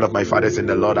 one of my fathers in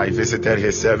the Lord. I visited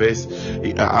his service.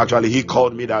 Actually, he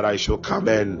called me that I should come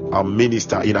and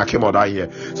minister in Akemoda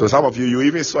here. So some of you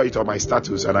even saw it on my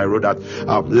status, and I wrote that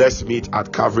let's meet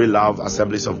at Calvary Love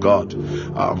Assemblies of God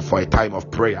for a time of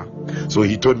prayer. So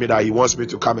he told me that he wants me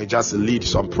to come and just lead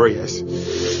some prayers.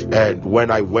 And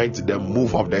when I went, the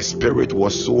move of the Spirit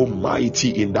was so mighty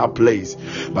in that place.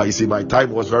 But you see, my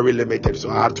time was very limited, so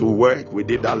I had to work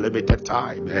within that limited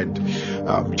time and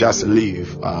just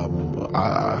leave.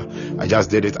 I just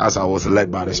did it as I was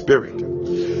led by the Spirit.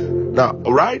 Now,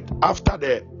 right after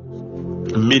the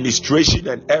ministration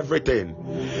and everything,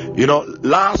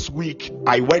 last week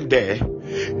I went there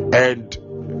and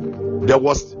there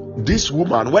was this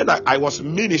woman. When I was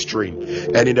ministering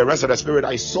and in the rest of the Spirit,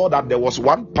 I saw that there was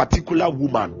one particular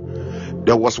woman.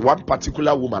 I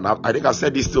think I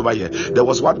said this over here. There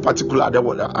was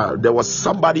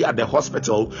somebody at the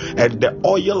hospital, and the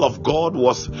oil of God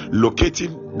was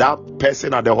locating that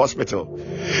person at the hospital,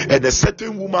 and a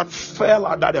certain woman fell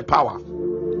under the power.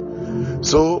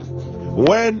 So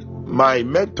when my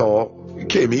mentor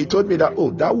came, he told me that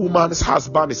that woman's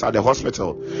husband is at the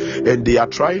hospital, and they are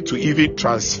trying to even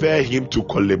transfer him to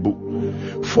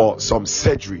Kolebu for some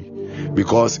surgery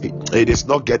because it is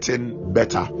not getting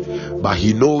better. But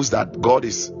he knows that God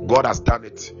has done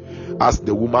it. As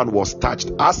the woman was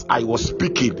touched, as I was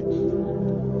speaking,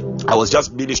 I was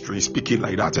just ministering, speaking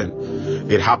like that,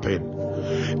 and it happened.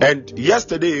 And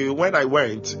yesterday when I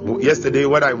went,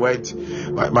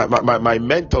 my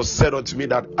mentor said unto me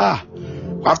that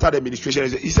after the administration,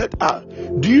 he said,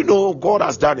 do you know God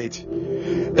has done it?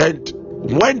 And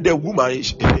when the woman,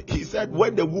 he said,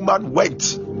 when the woman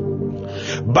went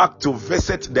back to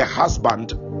visit the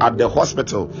husband at the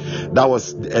hospital, that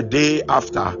was a day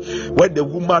after, when the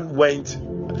woman went,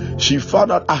 she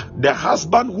found out the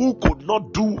husband, who could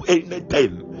not do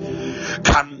anything,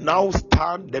 can now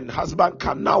stand, the husband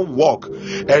can now walk.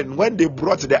 And when they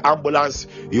brought the ambulance,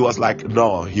 he was like,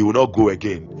 no, he will not go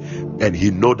again. And he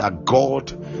know that God,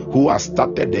 who has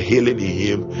started the healing in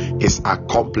him, is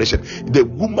accomplishing. The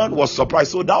woman was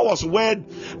surprised. So that was when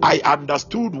I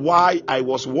understood why I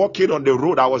was walking on the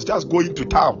road. I was just going to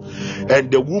town,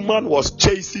 and the woman was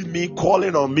chasing me,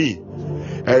 calling on me.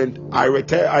 And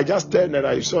I just turned and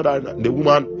I saw that the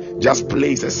woman just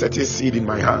placed a certain seed in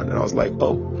my hand, and I was like,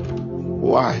 oh,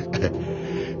 why?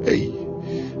 Hey,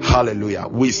 hallelujah.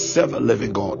 We serve a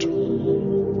living God.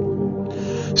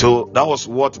 So that was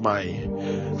what my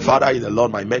father in the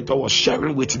Lord, my mentor, was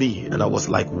sharing with me, and I was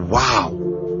like, wow,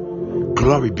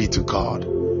 glory be to God.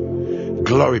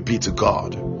 Glory be to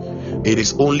God. It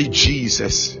is only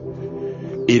Jesus.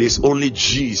 It is only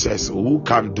Jesus who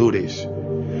can do this.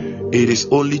 It is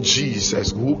only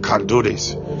Jesus who can do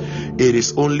this. It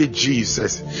is only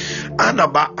Jesus.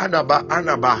 Anaba,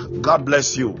 God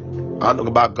bless you.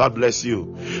 Anaba, God bless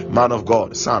you. Man of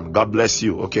God, Sam, God bless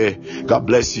you. Okay, God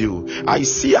bless you. I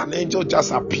see an angel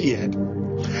just appeared,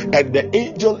 and the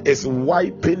angel is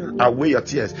wiping away your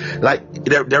tears. Like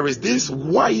there is this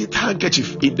white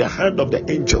handkerchief in the hand of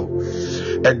the angel,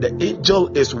 and the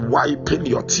angel is wiping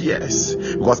your tears,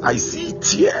 because I see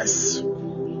tears.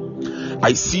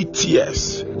 I see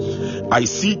tears. I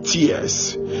see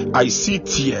tears. I see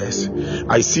tears.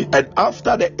 I see. And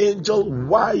after the angel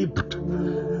wiped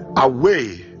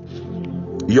away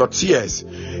your tears,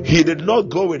 he did not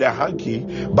go with a hanky,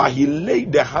 but he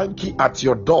laid the hanky at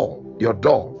your door. Your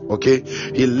door. Okay,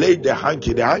 he laid the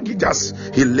hanky.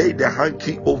 He laid the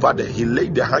hanky over there. He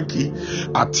laid the hanky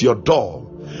at your door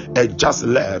and just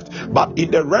left. But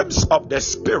in the realms of the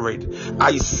spirit,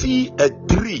 I see a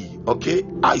tree. Okay,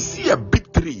 I see a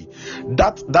big tree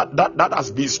that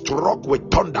has been struck with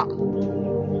thunder.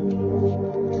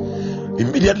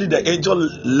 Immediately the angel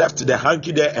left the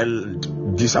hanky there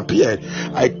and disappeared.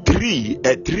 A tree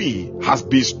has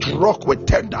been struck with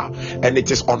thunder, and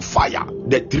it is on fire.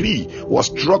 The tree was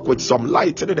struck with some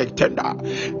lightning and thunder,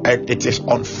 and it is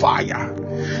on fire.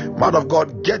 Man of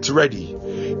God, get ready.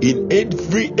 In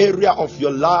every area of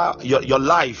your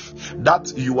life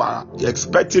that you are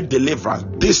expecting deliverance,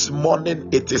 this morning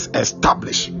it is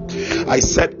established. I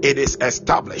said it is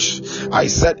established. I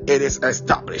said it is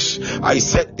established. I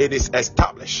said it is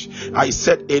established. I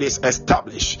said it is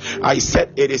established. I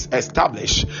said it is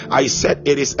established. I said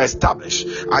it is established.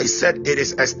 I said it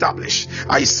is established.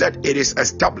 I said it is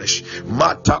established.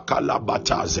 Matakala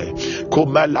bataze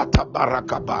kumelata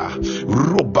barakaba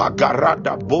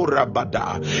rubagarada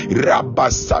borabada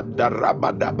rabasada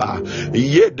rabadaba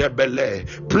yedebele.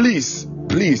 Please,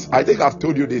 I think I've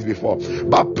told you this before,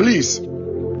 but please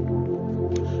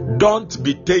don't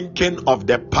be thinking of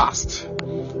the past.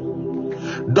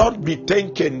 Don't be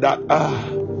thinking that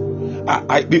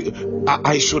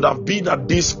I should have been at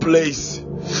this place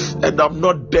and I'm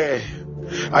not there.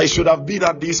 I should have been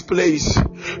at this place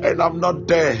and I'm not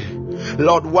there.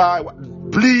 Lord, why?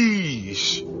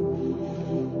 Please.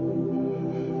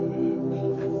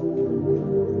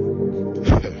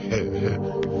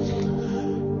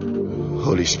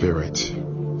 Holy Spirit.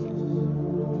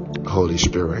 Holy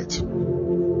Spirit.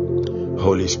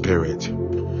 Holy Spirit.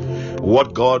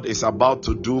 What God is about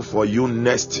to do for you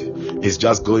next is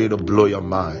just going to blow your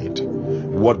mind.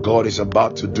 What God is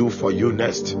about to do for you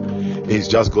next is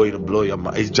just going to blow your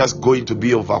mind. It's just going to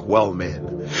be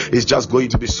overwhelming. It's just going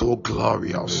to be so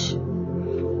glorious.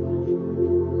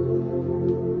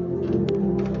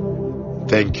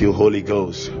 Thank you, Holy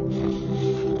Ghost.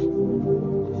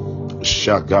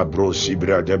 Shaga bro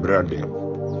sibra de brande.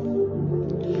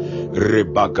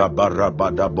 Rebaga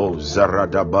barabadabo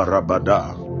zarada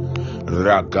barabada.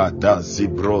 Ragada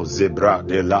zibro zebra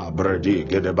de la bredi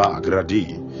gedeba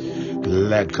gradi.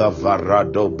 Leka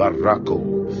varado barako.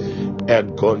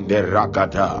 Enkonde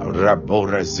ragada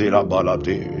rabore zira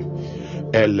balade.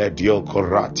 Eledio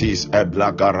coratis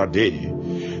eblagarade.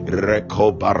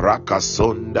 Reko baraka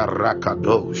sonda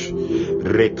rakadosh.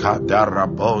 Rekadara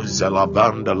boza la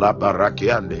banda la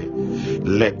barakiande.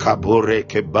 Lekabure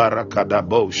ke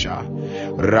barakadabosha.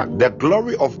 The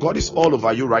glory of God is all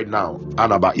over you right now.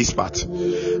 Anaba Ispat.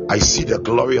 I see the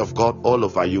glory of God all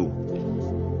over you.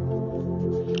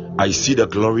 I see the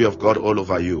glory of God all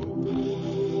over you.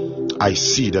 I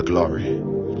see the glory.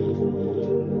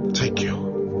 Thank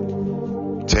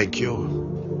you. Thank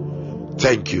you.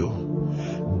 Thank you.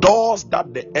 Doors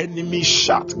that the enemy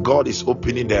shut, God is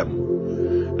opening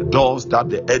them. Doors that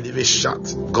the enemy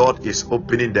shut, God is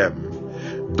opening them.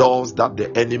 Doors that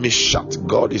the enemy shut,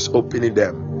 God is opening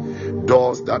them.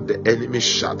 Doors that the enemy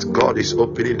shut, God is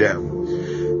opening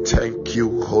them. Thank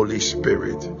you, Holy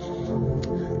Spirit.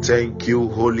 Thank you,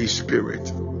 Holy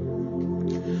Spirit.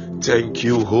 Thank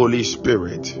you, Holy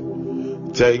Spirit.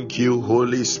 Thank you,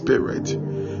 Holy Spirit.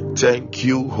 Thank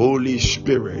you, Holy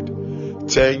Spirit.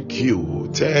 Thank you.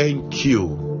 Thank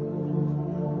you.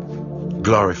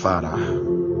 Glory, Father.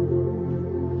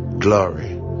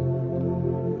 Glory.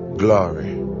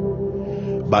 Glory.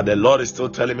 But the Lord is still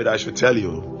telling me that I should tell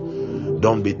you,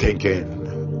 don't be thinking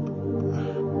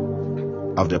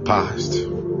of the past.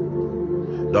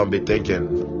 Don't be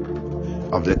thinking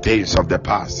of the things of the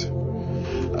past.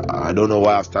 I don't know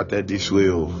why I've started this way.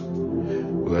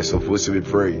 We're supposed to be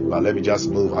praying, but let me just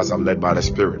move as I'm led by the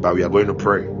Spirit. But we are going to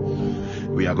pray.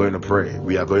 We are going to pray.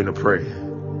 We are going to pray.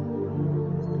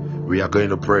 We are going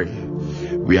to pray.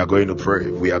 We are going to pray.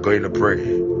 We are going to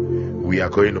pray. We are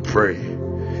going to pray.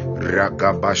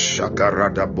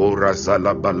 Ragabashagarada bora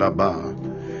zalabalaba.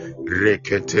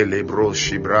 Reketele bro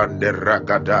shibrande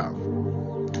ragada.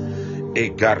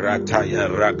 Egarataya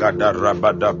ragada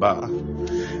rabadaba.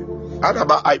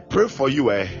 Anaba, I pray for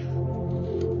you.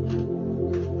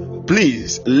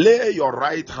 Please lay your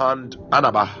right hand,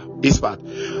 Anaba, Ispat,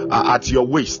 at your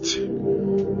waist.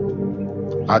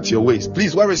 At your waist.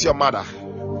 Please, where is your mother?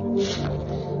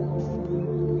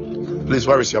 Please,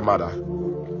 where is your mother?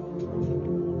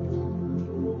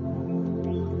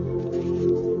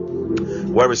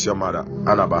 Where is your mother?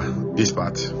 Anaba,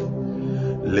 Ispat.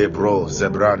 Lebro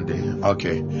Zebrande.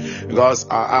 Okay. Because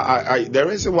the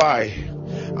reason why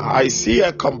I see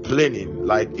her complaining,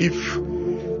 like if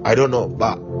I don't know,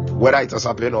 but whether it has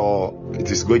happened or it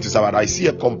is going to happen, I see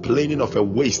her complaining of a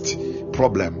waist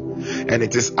problem, and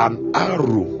it is an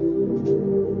arrow.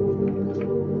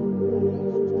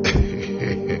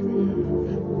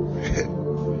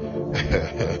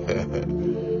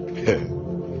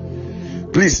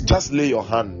 Please just lay your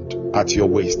hand at your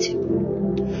waist.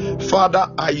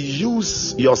 Father, I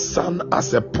use your son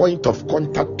as a point of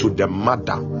contact to the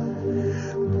mother.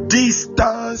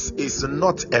 Distance is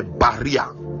not a barrier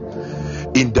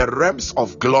in the realms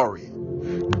of glory.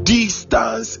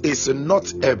 Distance is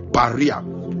not a barrier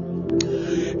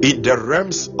in the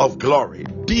realms of glory.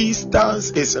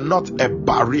 Distance is not a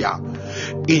barrier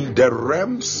in the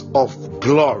realms of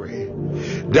glory.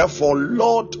 Therefore,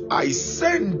 Lord, I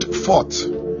send forth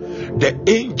the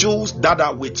angels that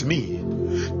are with me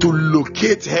to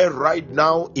locate her right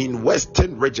now in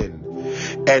Western region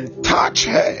and touch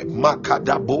her.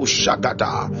 Makadabo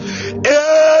shagada,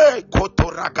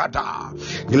 kotoragada,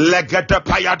 legada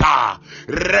payada,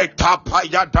 reta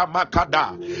payada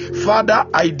makada. Father,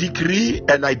 I decree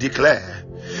and I declare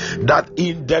that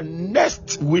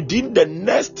within the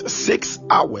next 6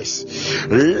 hours,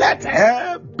 let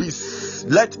her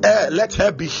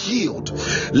be healed.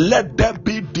 Let there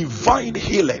be divine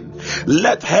healing.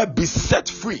 Let her be set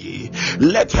free.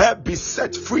 Let her be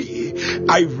set free.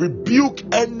 I rebuke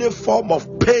any form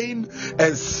of pain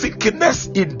and sickness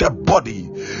in the body.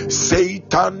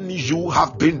 Satan, you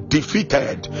have been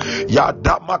defeated.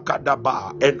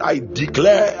 Yadamakadaba. And I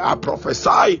declare, I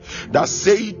prophesy that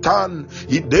Satan,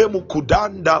 you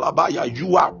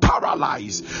are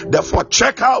paralyzed. Therefore,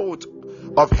 check out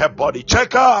of her body.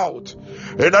 Check out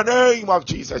in the name of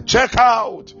Jesus. Check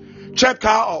out. Check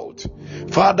out.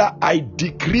 Father, I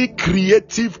decree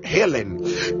creative healing,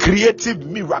 creative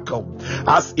miracle,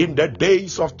 as in the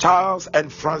days of Charles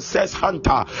and Frances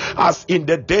Hunter, as in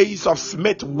the days of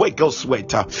Smith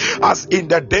Wigglesworth, as in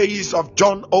the days of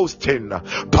John Austin.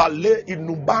 Pale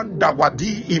inubanda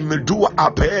wadi imedu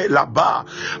ape laba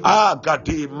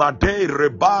agadi made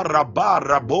reba raba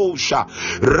rabosha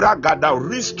ragada.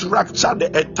 Restructure the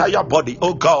entire body,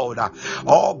 oh God.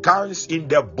 Organs in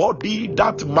the body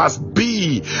that must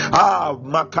be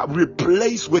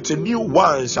replaced with new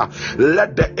ones.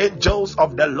 Let the angels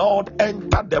of the Lord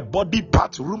enter the body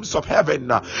part rooms of heaven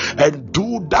and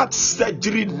do that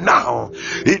surgery now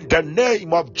in the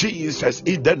name of Jesus.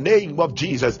 In the name of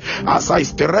Jesus, as I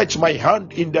stretch my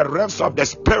hand in the realms of the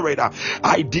spirit,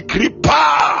 I decree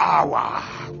power,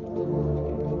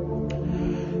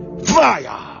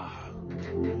 fire.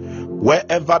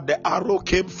 Wherever the arrow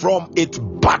came from, it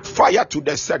backfired to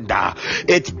the sender.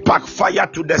 It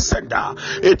backfired to the sender.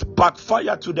 It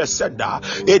backfired to the sender.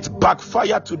 It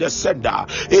backfired to the sender.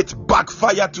 It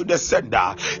backfired to the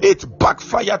sender. It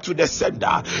backfired to the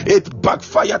sender. It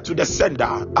backfired to the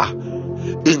sender.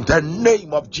 In the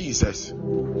name of Jesus.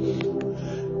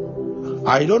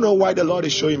 I don't know why the Lord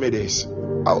is showing me this,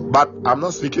 but I'm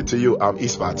not speaking to you,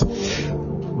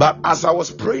 Ispat. But as I was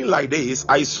praying like this,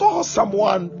 I saw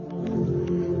someone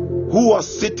who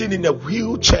was sitting in a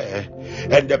wheelchair,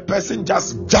 and the person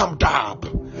just jumped up.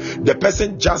 The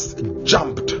person just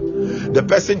jumped. The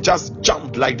person just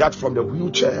jumped like that from the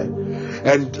wheelchair.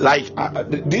 And like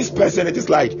this person, it is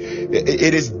like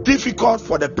it is difficult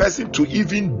for the person to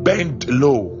even bend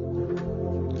low.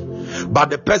 But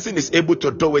the person is able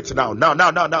to do it now.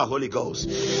 Now, Holy Ghost.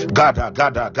 Gada,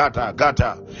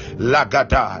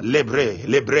 lagada, lebre,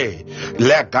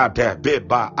 legade,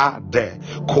 beba, ade,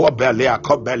 kobelia,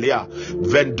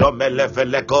 vendomele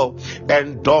velego,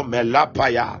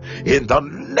 endomelapaya, in the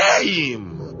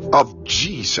name of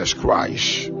Jesus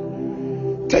Christ.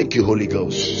 Thank you, Holy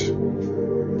Ghost.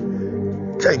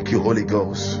 Thank you, Holy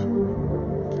Ghost.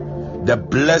 The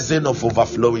blessing of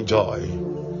overflowing joy.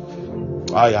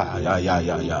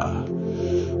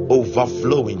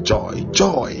 Overflowing joy.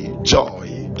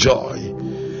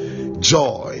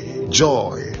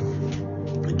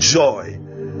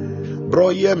 Bro,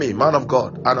 hear me, man of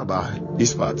God. Anaba,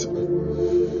 this part.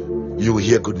 You will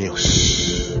hear good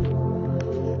news.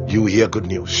 You will hear good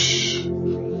news.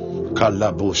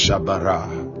 Kalabo Shabara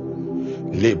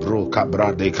Libro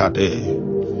Cabra de Kade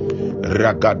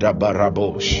Ragada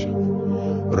Barabosh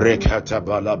Rekata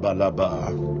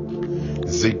Balabalaba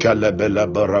Zikalebela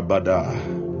Barabada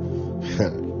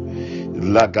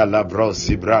Lagalabro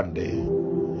Sibrande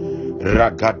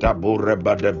Ragada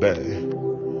Burebadebe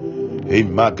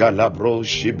Imagalabro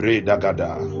Shibre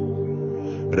Dagada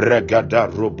Ragada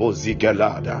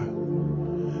Robozigalada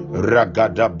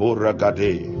Ragada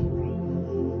Buragade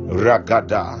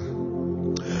Ragada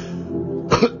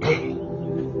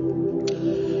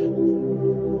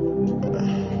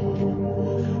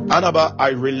Anaba, I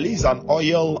release an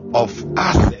oil of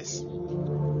access,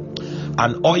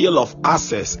 an oil of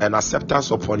access and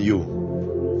acceptance upon you.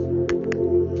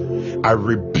 I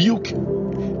rebuke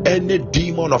any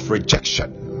demon of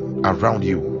rejection around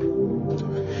you.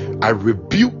 I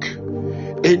rebuke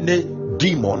any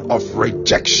demon of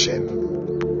rejection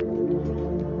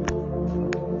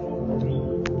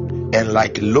and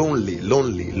like lonely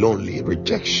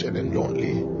rejection and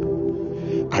lonely.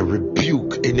 I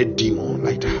rebuke any demon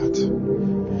like that,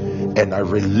 and I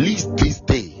release this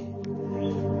day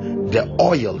the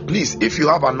oil. Please, if you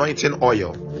have anointing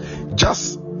oil,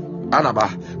 just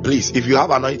Anaba, please, if you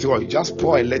have anointing oil, just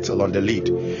pour a little on the lid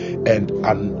and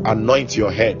anoint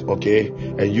your head, okay?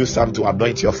 And use some to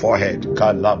anoint your forehead.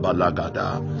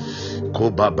 Kalabalagada,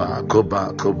 kobaba,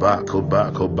 koba, koba,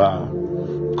 koba, koba,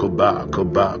 koba,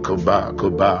 koba, koba,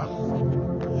 koba,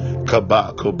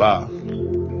 koba, koba.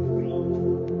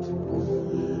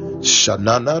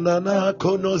 Shananana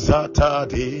konozata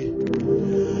de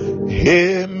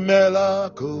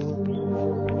Himelako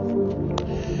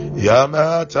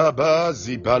Yamata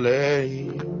bazibale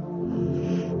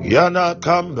Yana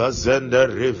kamba zende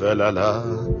rivelala.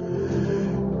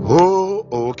 Oh,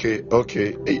 okay.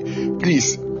 Hey,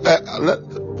 please,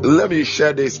 let me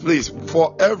share this, please.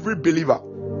 For every believer,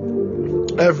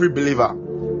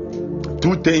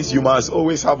 two things you must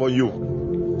always have on you: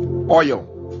 oil,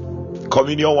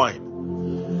 communion wine.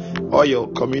 Oil,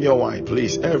 communion wine,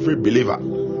 please. Every believer,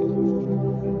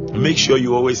 make sure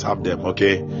you always have them,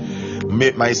 okay?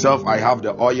 Myself, I have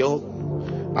the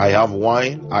oil, I have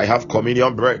wine, I have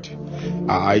communion bread.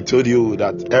 I told you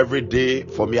that every day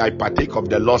for me, I partake of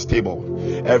the Lord's table.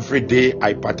 Every day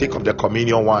I partake of the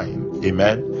communion wine.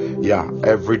 Amen. Yeah,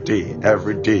 every day I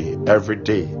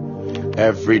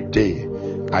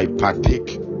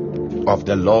partake of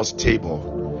the Lord's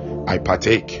table. I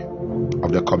partake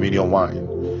of the communion wine.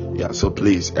 Yeah, so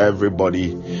please,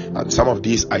 everybody, and some of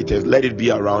these items, let it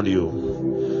be around you.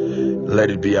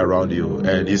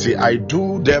 And you see, I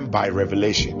do them by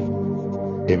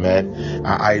revelation. Amen.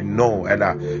 I know, and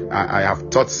I have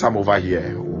taught some over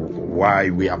here why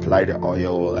we apply the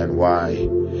oil and why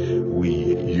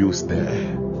we use the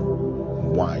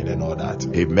wine and all that.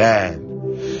 Amen.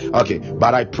 Okay,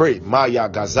 but I pray Maya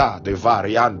Gaza de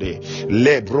Variande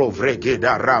Lebro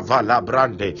Vregeda Rava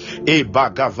Labrande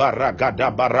Ebagavara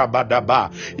Gada Barabadaba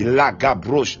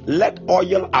Ilagabrush. Let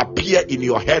oil appear in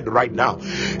your head right now.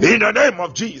 In the name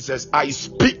of Jesus, I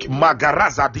speak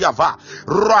Magaraza Diava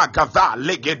Ragava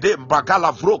Legede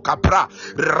Bagala Vrokapra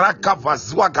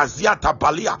Rakavazwa Gaziata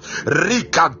Balia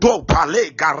Rikado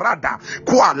Pale Garada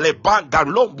Kwale Banga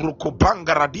Lombru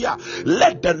Kubanga Radia.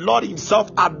 Let the Lord Himself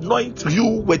anoint you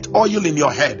with oil in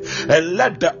your head, and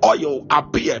let the oil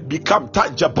appear, become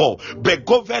tangible.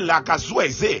 Begove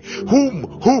lagazweze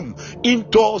whom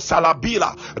into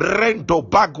salabila rendo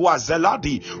bagwa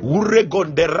zeladi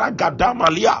uregonde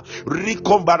ragadamalia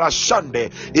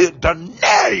rikombarashande. In the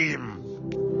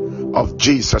name of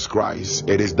Jesus Christ,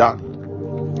 it is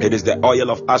done. It is the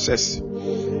oil of access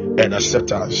and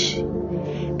acceptance.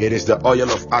 It is the oil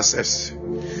of access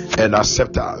and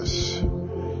acceptance.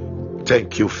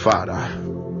 Thank you, Father.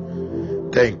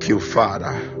 Thank you,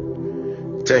 Father.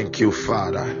 Thank you,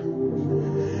 Father.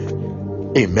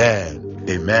 Amen.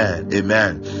 Amen.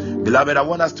 Amen. Beloved, I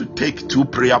want us to take 2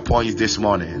 prayer points this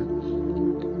morning.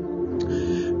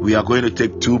 We are going to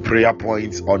take 2 prayer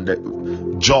points on the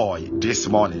joy this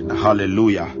morning.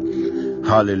 Hallelujah.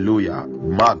 Hallelujah.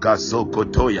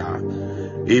 Magazokotoya.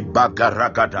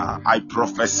 Ibagaragada. I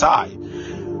prophesy,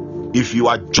 if you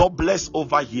are jobless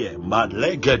over here,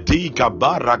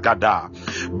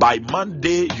 By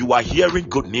Monday, you are hearing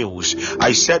good news.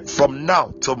 I said from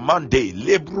now till Monday,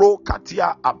 Lebro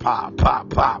Katia Apa Pa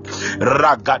Pa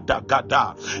Ragada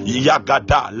Gada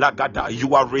Yagada Lagada.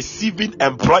 You are receiving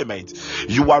employment.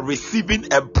 You are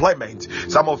receiving employment.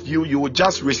 Some of you will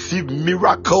just receive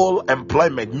miracle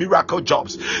employment, miracle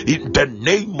jobs in the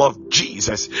name of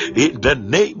Jesus. In the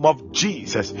name of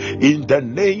Jesus. In the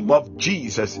name of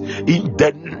Jesus. In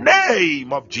the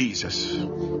name of Jesus.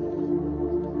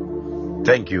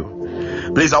 Thank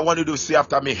you. Please, I want you to say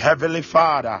after me, Heavenly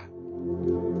Father.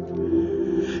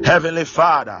 Heavenly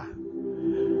Father,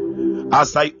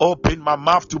 as I open my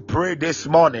mouth to pray this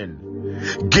morning,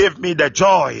 give me the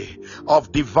joy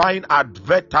of divine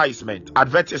advertisement.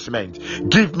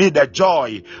 Give me the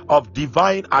joy of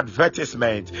divine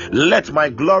advertisement. Let my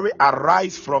glory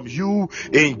arise from you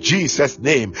in Jesus'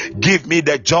 name. Give me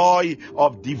the joy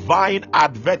of divine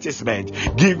advertisement.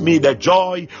 Give me the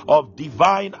joy of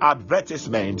divine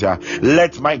advertisement.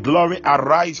 Let my glory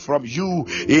arise from you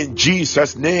in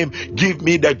Jesus' name. Give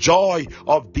me the joy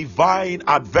of divine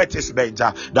advertisement,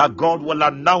 that God will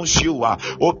announce you.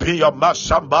 Open your mouth,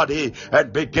 somebody,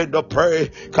 and begin to pray.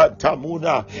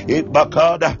 Katamuna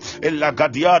ibakada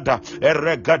ilagadiada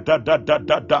eregada da da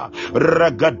da da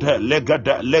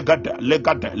regada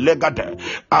legada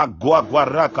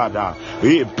aguaguarakada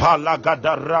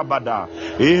ipalagada rabada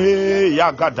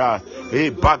yagada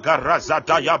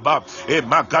bagarazata yaba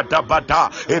magada bada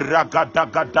ragada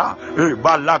gada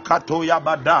balakato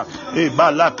yabada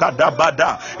balakada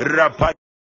bada rapa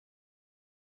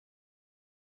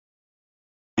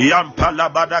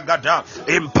Yampalabadagada,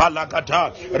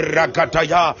 Impalagata,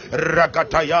 Ragataya,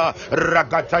 Ragataya,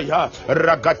 Ragataya,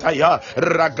 Ragataya,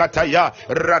 Ragataya,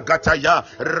 Ragataya,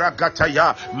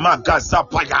 Ragataya,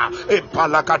 Magazapaya,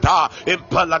 Impalagada,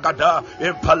 Impalagada,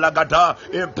 Impalagada,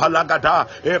 Impalagada,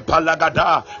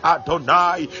 Impalagada,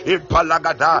 Adonai,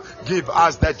 Impalagada. Give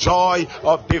us the joy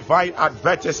of divine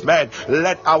advertisement.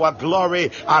 Let our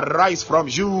glory arise from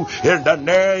you in the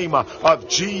name of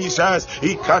Jesus.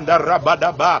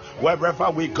 Ikandarabadaba.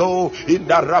 Wherever we go in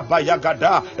the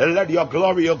Rabayagada, let your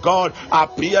glory, O God,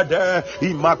 appear there.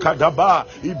 Imakadaba,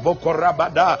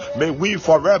 Ibokorabada. May we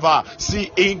forever see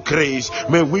increase.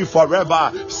 May we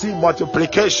forever see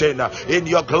multiplication in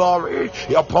your glory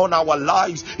upon our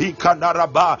lives.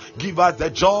 Ikandaraba. Give us the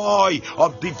joy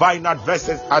of divine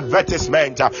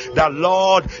advertisement. The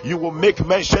Lord, you will make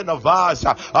mention of us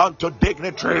unto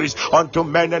dignitaries, unto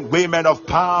men and women of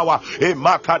power.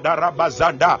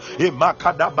 Imakadarabazanda,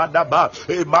 Imakadabadaba,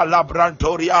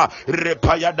 Imalabrantoria,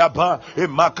 Repayadaba,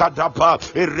 Imakadaba,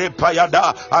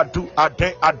 Repayada,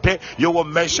 Ade. You will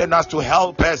mention us to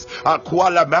help us.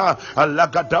 Akualama,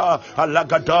 Alagada.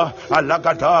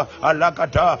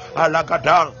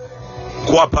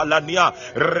 Kwapalania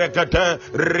regate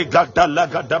rigata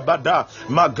lagada bada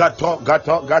magato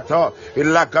gato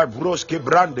ilagabroski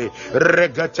brande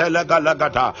regate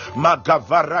lagalagada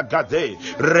magavara gade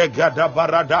regada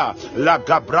barada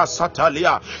lagabra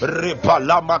satalia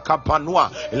ripalama kapanua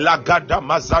lagada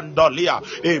mazandolia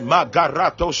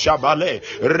magarato shabale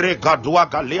regadua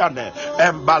galiane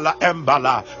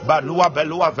embala balua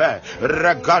beluave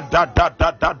regada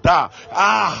da.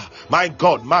 My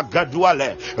God,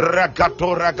 magaduale regata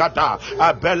Ragata,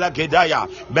 Abela Gidaya,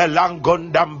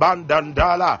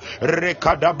 Melangondambandandala,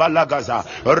 Rekada Balagaza,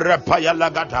 Rapaya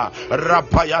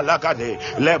Lagade,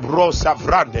 Lebrosa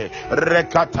Brande,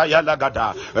 Rekataya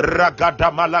Lagada,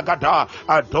 Ragada Malagada,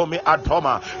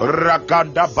 Atoma,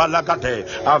 Raganda Balagade,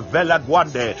 Avela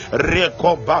Guande,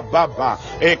 Reko Baba,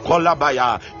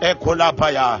 Ekolabaya,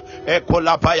 Ekolabaya,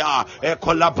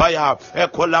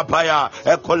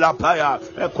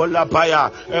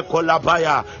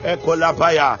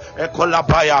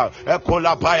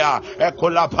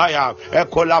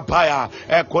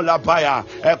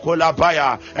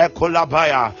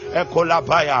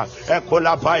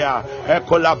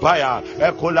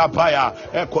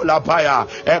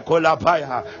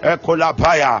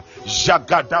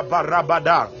 Jagada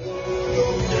Barabada,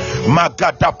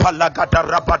 Magada Palagada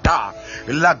Rabada,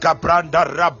 Lagabranda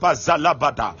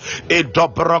Rabazalabada,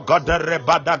 Edobrogoda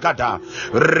Rebadagada,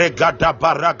 Regada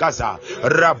Baragaza,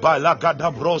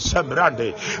 Rabalagada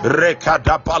Brosemrande,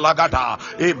 Rekada Palagada,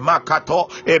 Emakato,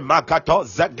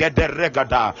 Zagede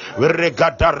Regada,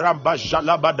 Regada Ramba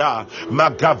Jalabada,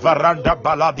 Magavaranda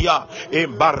Baladia,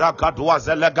 Imbarakadwa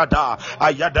Zelegada,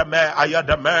 Ayadame,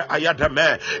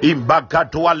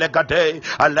 Imbakadwa Legade,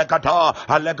 Alegada,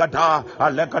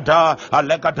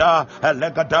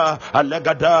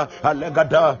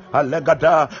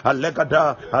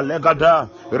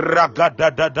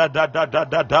 Ragada da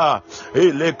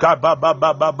Ileka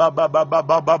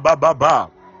ba.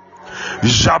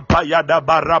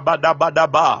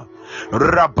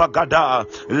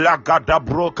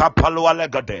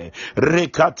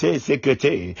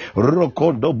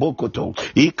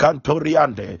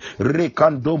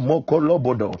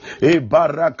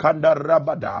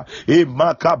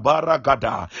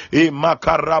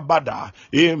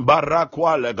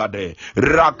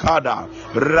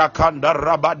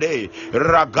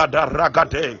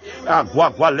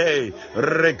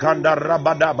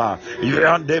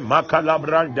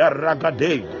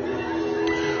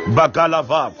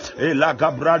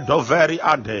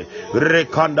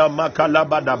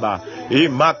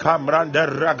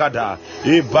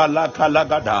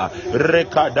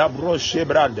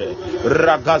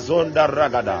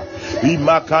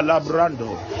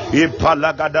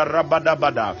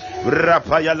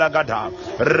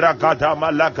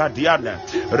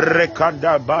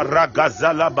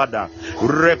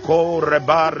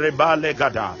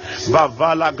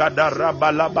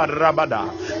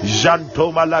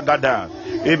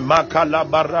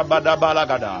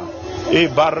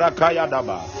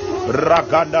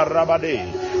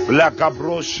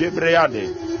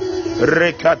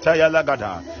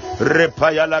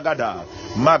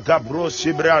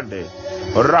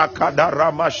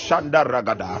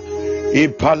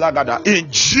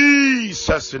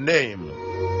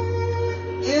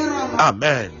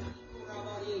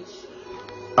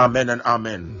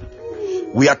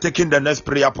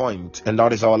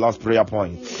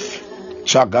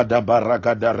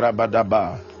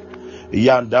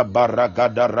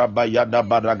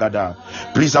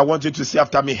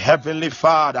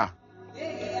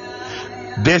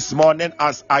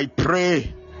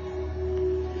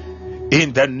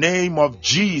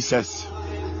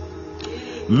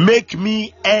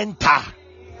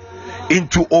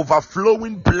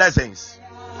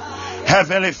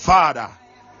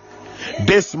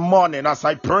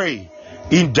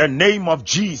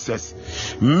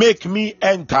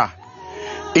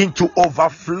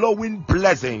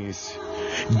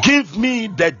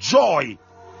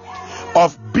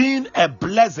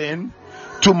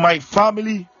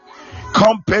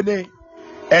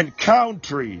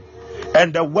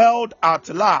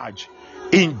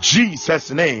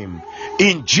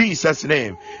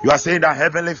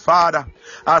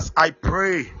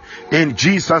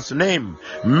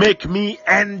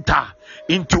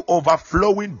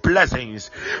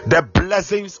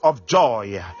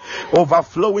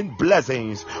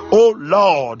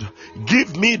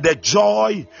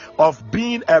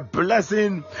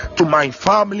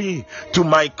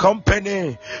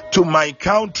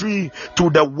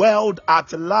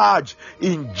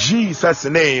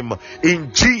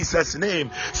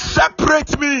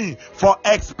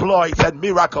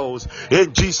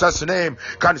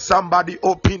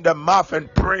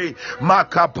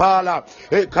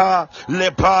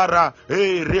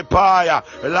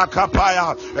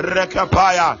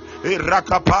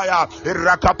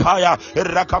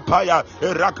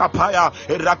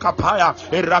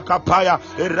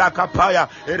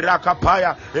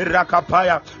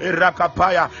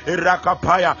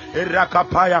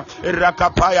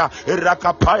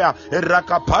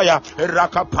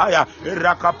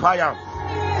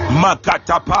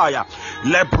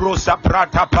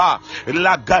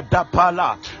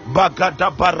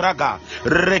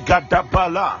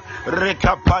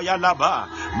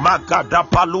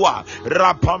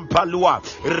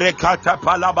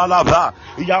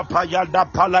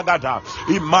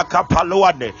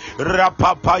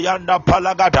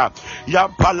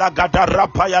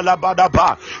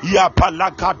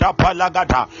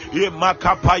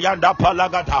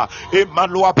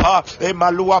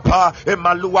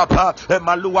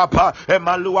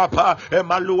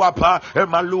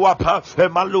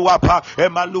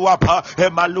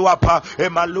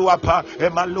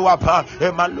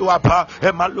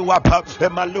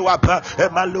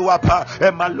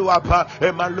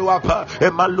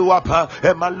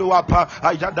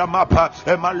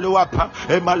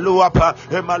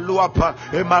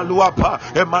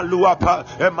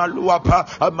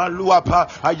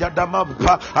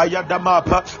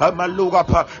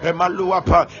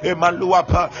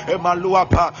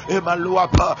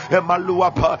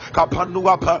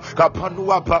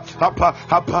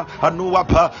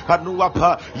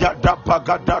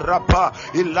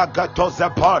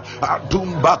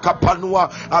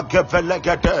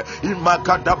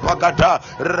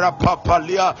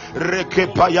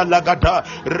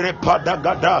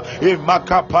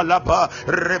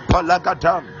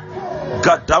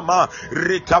 Gadama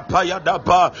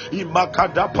Rikapayadaba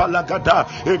Imakada Palagada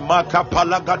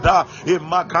Imakapalagada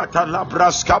Imakata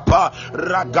Labraskapa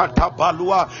Ragata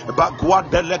Balua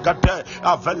Bagwadelegate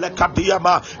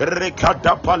Avelekadiama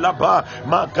Rikada Palaba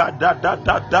Magada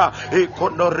Dada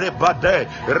Ikonorebade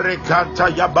Rikanta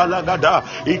Yabalagada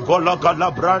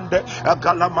Igologala Brande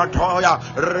Agalamatoya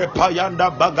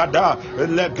Repayanda Bagada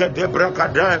Legede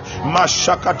Brakade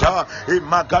Mashakata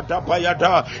Imakada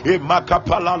Payada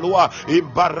Imakapalalua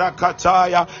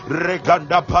Imbarakataya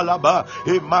Reganda Palaba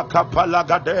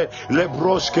Imakapalagade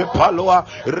Lebroske Palua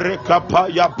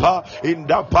Rekapaya Pa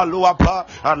Inda Palua Pa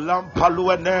Alam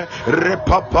Paluene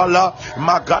Repapala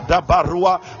Magada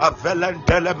Barua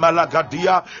Avelentele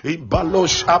Malagadia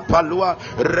Imbalosh Apalua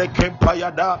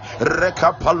Rekempayada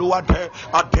Rekapaluate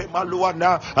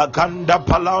Atemaluana Aganda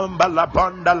Palamba La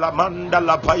Banda La Manda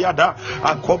La Payada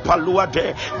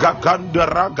Akopaluate Gaganda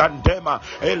Ragandema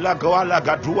Elagoala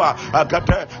Gadua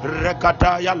Agate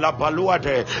Rekataya La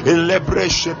Baluade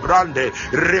Ilebreshe Brande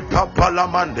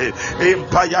Repapalamande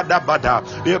Impayada Bada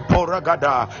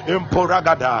Imporagada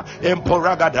Imporagada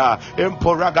Imporagada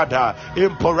Imporagada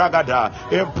Imporagada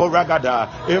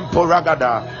Imporagada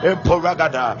Imporagada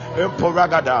Imporagada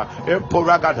Imporagada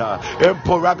Imporagada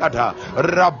Imporagada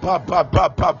Rabba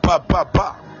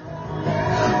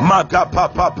Maga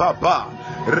papa papa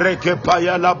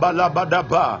Rekepaya la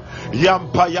balabadaba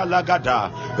Yampaya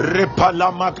lagada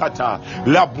Repala makata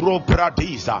Labro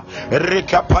pradisa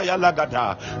Rekapaya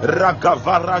lagada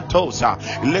Ragavarantosa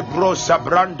Lebrosa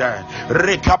brande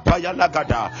Rekapaya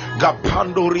lagada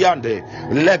Gapanduriande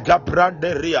Lega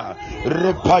branderia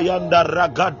Repayanda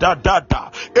ragada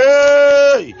data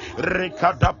Hey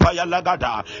Rekada paya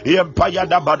lagada Yampaya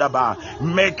da badaba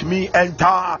Make me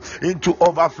enter into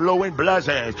overflowing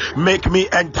blessings. Make me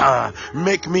enter.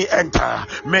 Make me enter.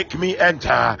 Make me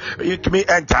enter. Make me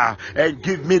enter and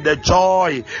give me the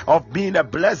joy of being a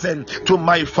blessing to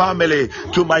my family,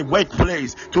 to my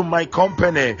workplace, to my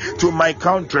company, to my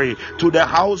country, to the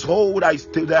household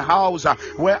to the house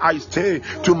where I stay,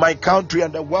 to my country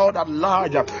and the world at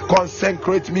large.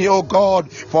 Consecrate me, oh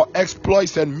God, for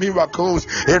exploits and miracles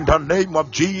in the name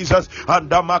of Jesus. And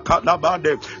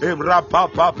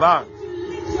Papa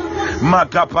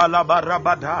Makapalaba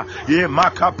rabada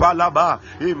Makapalaba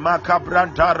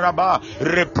Makabranta raba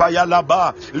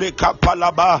Repayalaba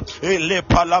Lekapalaba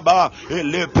Elepalaba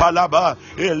Elepalaba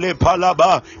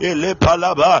Elepalaba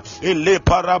Elepalaba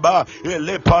Eleparaba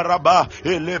Eleparaba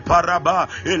Eleparaba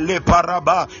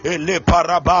Eleparaba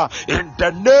Eleparaba in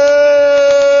the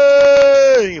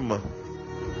name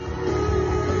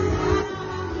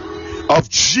of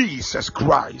Jesus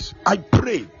Christ. I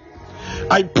pray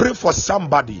for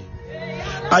somebody.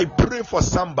 I pray for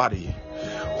somebody.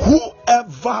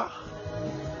 Whoever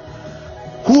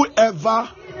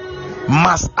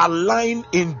must align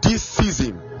in this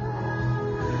season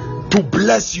to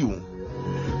bless you.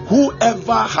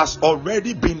 Whoever has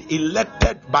already been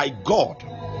elected by God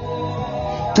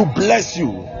to bless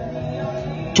you,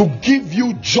 to give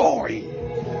you joy.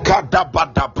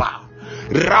 Kadabadaba.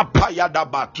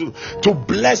 Rapayadaba to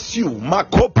bless you.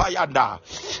 Makopayada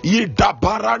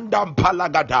Yidabarandam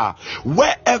Palagada.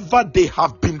 Wherever they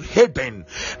have been hidden,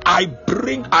 I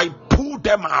pull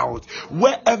them out.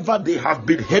 Wherever they have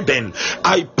been hidden,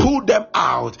 I pull them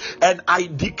out and I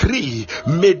decree,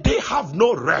 may they have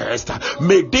no rest.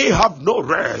 May they have no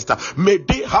rest. May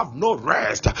they have no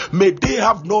rest. May they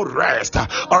have no rest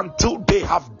until they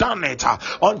have done it,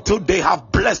 until they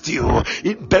have blessed you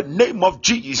in the name of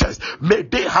Jesus. May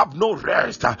they have no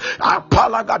rest.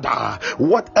 Apalagada,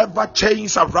 whatever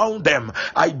chains around them,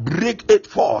 I break it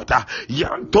forth.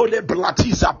 Yantole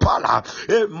Blatisa Pala,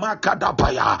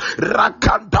 Makadabaya,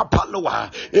 Rakanda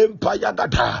Palua,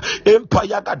 Empayagada,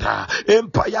 Empayagada,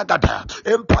 Empayagada,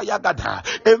 Empayagada,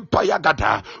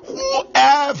 Empayagada.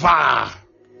 Whoever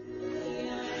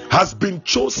has been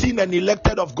chosen and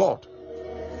elected of God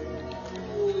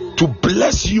to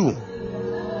bless you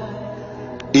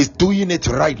is doing it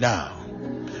right now.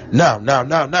 Now.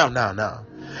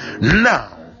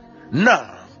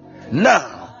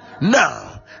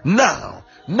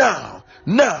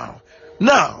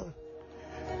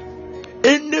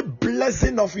 Any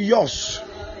blessing of yours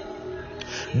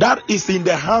that is in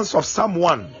the hands of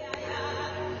someone,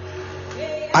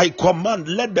 I command,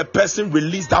 let the person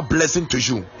release that blessing to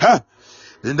you.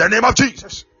 In the name of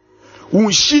Jesus. In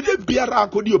the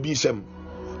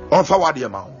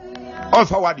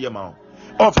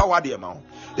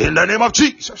name of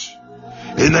Jesus.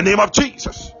 In the name of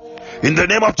Jesus. In the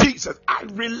name of Jesus. I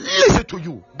release it to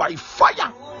you by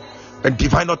fire and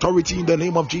divine authority in the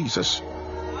name of Jesus.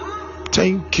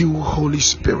 Thank you, Holy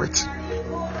Spirit.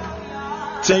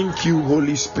 Thank you,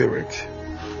 Holy Spirit.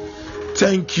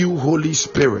 Thank you, Holy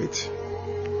Spirit.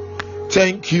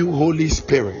 Thank you, Holy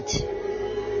Spirit.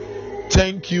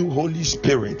 Thank you, Holy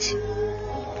Spirit.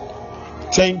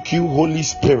 Thank you, Holy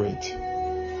Spirit.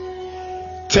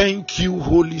 Thank you,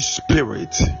 Holy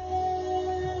Spirit.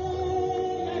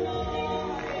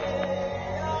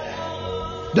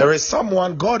 There is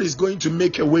someone, God is going to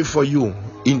make a way for you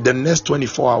in the next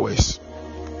 24 hours.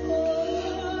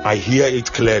 I hear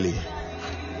it clearly.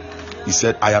 He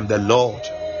said, I am the Lord,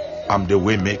 I'm the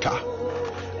way maker.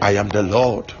 I am the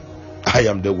Lord, I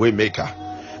am the way maker.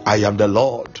 I am the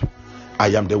Lord, I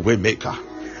am the way maker.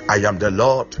 I am the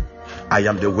Lord, I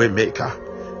am the way maker.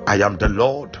 I am the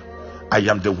Lord, I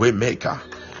am the way maker.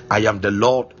 I am the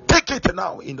Lord. Take it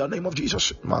now in the name of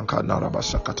Jesus.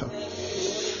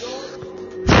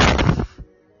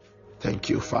 Thank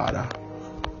you, Father.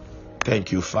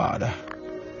 Thank you, Father.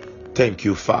 Thank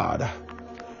you, Father.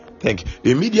 Thank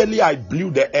you. Immediately I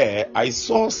blew the air. I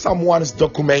saw someone's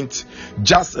document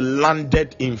just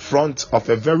landed in front of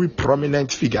a very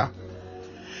prominent figure.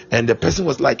 And the person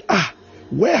was like,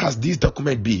 where has this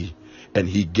document been? And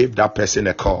he gave that person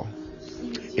a call.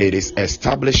 It is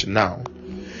established now.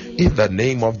 In the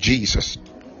name of Jesus.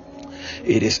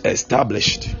 It is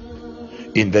established.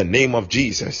 In the name of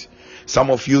Jesus.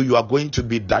 Some of you, you are going to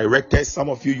be directors. Some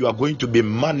of you, you are going to be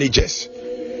managers.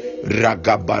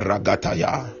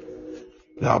 Ragabaragataya.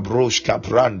 Labroshka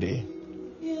Prande.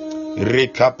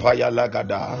 Rekapaya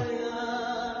Lagada.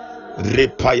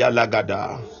 Repaya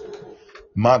Lagada.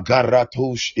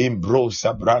 Magaratush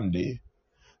Imbrosa Brande.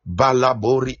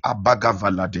 Balabori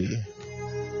Abagavalade.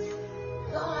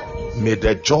 May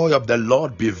the joy of the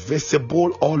Lord be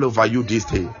visible all over you this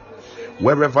day.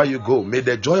 Wherever you go, may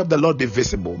the joy of the Lord be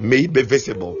visible. May it be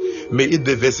visible. May it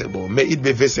be visible. May it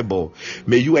be visible.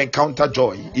 May you encounter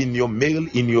joy in your mail,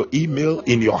 in your email,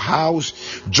 in your house.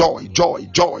 Joy, joy,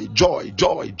 joy, joy,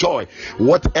 joy, joy.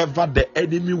 Whatever the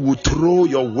enemy will throw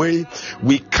your way,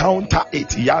 we counter it.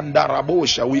 Yanda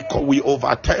Rabosha, we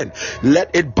overturn.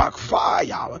 Let it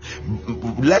backfire.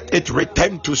 Let it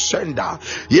return to sender.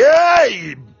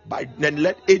 Yay! Then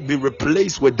let it be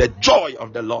replaced with the joy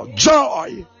of the Lord.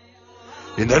 Joy!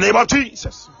 In the name of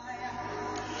Jesus.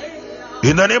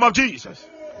 In the name of Jesus.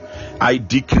 I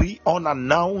decree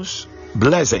unannounced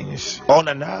blessings.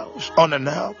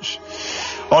 Unannounced.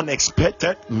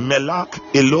 Unexpected. Melak.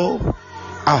 Elo.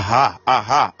 Aha.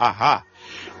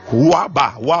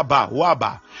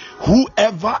 Waba.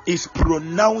 Whoever is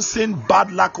pronouncing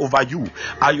bad luck over you,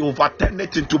 I overturn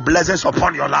it into blessings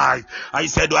upon your life. I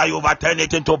said, I overturn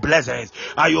it into blessings.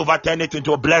 I overturn it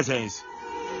into blessings.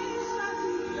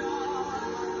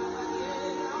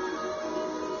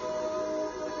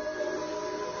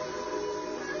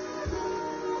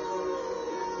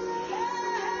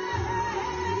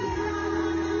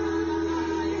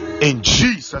 In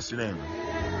Jesus' name.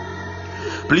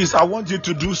 Please, I want you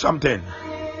to do something.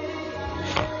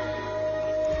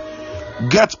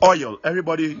 Get oil.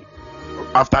 Everybody,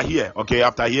 after here,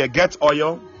 get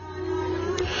oil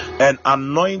and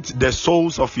anoint the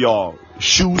soles of your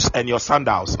shoes and your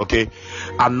sandals. Okay,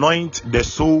 anoint the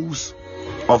soles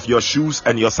of your shoes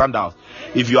and your sandals.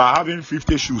 If you are having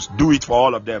 50 shoes, do it for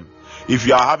all of them. If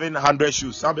you are having 100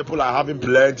 shoes, some people are having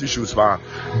plenty shoes, man.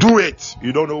 Do it.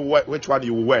 You don't know which one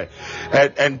you will wear.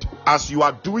 And as you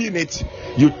are doing it,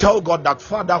 you tell God that,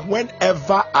 Father,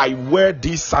 whenever I wear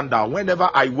this sandal, whenever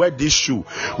I wear this shoe,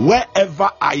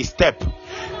 wherever I step,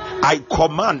 I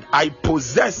command, I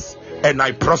possess and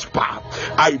I prosper.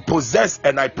 I possess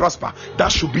and I prosper.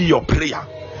 That should be your prayer.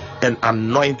 And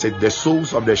anoint it, the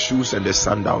soles of the shoes and the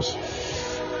sandals.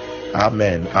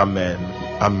 Amen.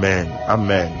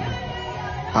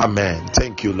 Amen.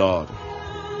 Thank you, Lord.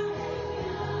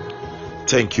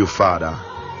 Thank you, Father.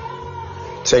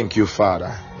 Thank you,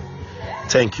 Father.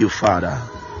 Thank you, Father.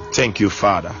 Thank you,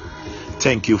 Father.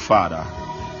 Thank you, Father.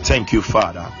 Thank you,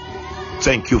 Father.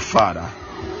 Thank you, Father.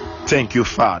 Thank you,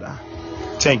 Father.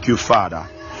 Thank you, Father.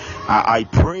 I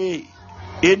pray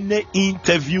any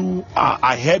interview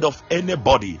ahead of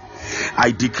anybody,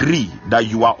 I decree that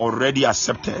you are already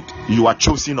accepted. You are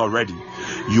chosen already.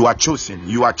 You are chosen.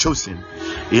 You are chosen.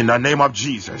 In the name of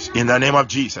Jesus. In the name of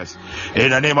Jesus. In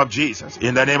the name of Jesus.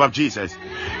 In the name of Jesus.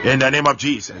 In the name of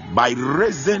Jesus. By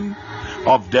reason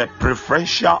of the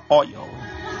preferential oil,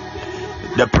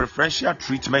 the preferential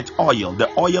treatment oil, the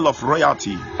oil of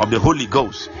royalty of the Holy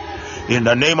Ghost. In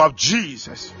the name of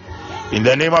Jesus. In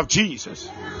the name of Jesus.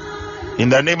 In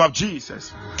the name of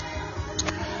Jesus.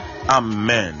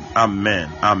 Amen.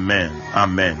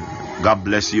 God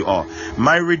bless you all.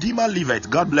 My Redeemer liveth.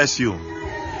 God bless you.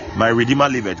 My Redeemer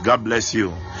liveth. God bless you.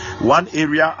 One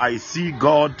area I see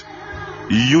God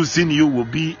using you will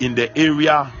be in the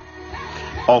area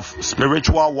of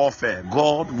spiritual warfare.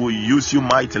 God will use you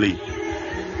mightily,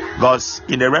 because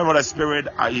in the realm of the spirit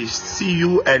I see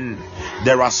you and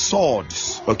there are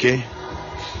swords, okay,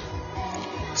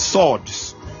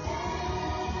 swords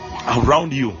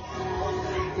around you,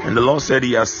 and the Lord said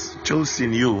he has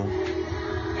chosen you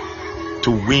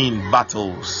to win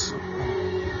battles.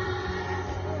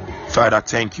 Father,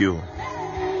 thank you.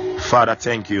 Father,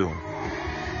 thank you.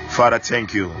 Father,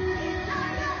 thank you.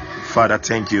 Father,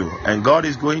 thank you. And God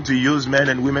is going to use men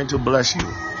and women to bless you.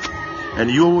 And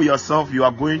you yourself, you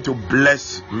are going to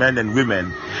bless men and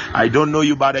women. I don't know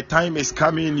you, by the time is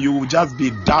coming, you will just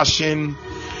be dashing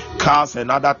cars and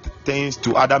other things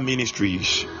to other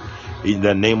ministries. In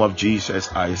the name of Jesus,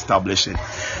 I establish it.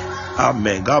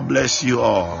 Amen. God bless you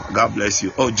all. God bless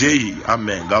you. Oh, Jay.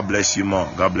 Amen. God bless you more.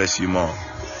 God bless you more.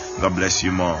 God bless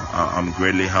you more. I'm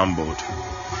greatly humbled.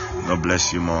 God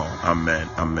bless you more. Amen.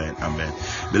 Amen. Amen.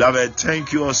 Beloved,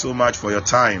 thank you all so much for your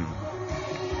time.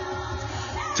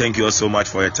 Thank you all so much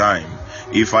for your time.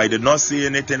 If I did not say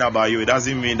anything about you, it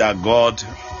doesn't mean that God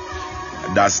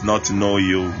does not know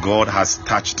you. God has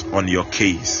touched on your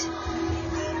case.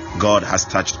 God has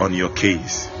touched on your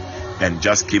case. And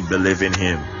just keep believing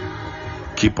him.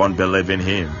 Keep on believing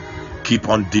him. Keep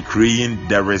on decreeing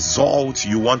the result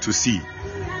you want to see.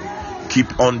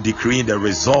 Keep on decreeing the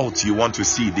result you want to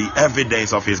see, the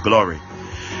evidence of his glory.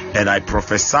 And I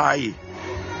prophesy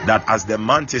that as the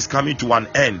month is coming to an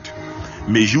end,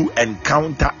 may you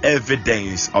encounter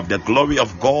evidence of the glory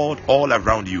of God all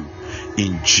around you.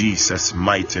 In Jesus'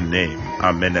 mighty name.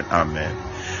 Amen and amen.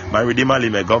 My Redeemer,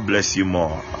 may God bless you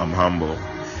more. I'm humble.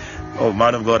 Oh,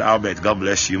 man of God, Albert, God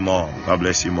bless you more. God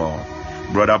bless you more.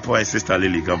 Brother Paul and Sister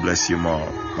Lily, God bless you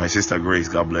more. My Sister Grace,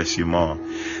 God bless you more.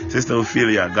 Sister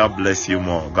Ophelia, God bless you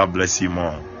more. God bless you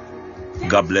more.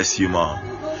 God bless you more.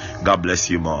 God bless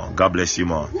you more. God bless you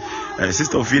more. And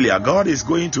Sister Ophelia, God is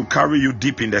going to carry you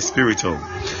deep in the spiritual,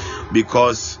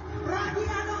 because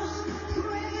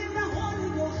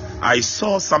I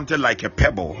saw something like a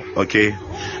pebble, okay,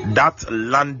 that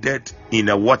landed in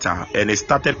the water and it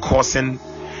started causing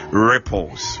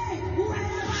ripples.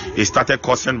 It started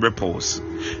causing ripples.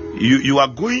 You are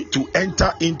going to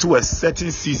enter into a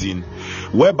certain season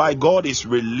whereby God is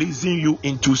releasing you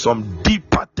into some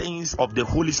deeper things of the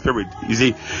Holy Spirit. You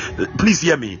see, please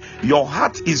hear me. Your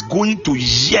heart is going to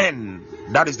yearn.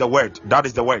 That is the word. That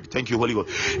is the word. Thank you, Holy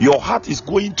Ghost. Your heart is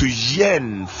going to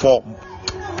yearn for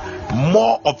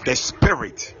more of the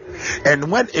Spirit. And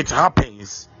when it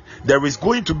happens, there is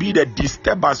going to be the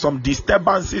disturbance, some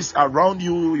disturbances around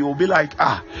you. You'll be like,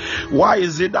 why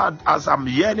is it that as I'm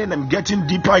yearning and getting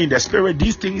deeper in the spirit,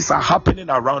 these things are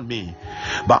happening around me?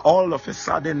 But all of a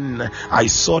sudden, I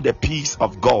saw the peace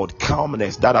of God,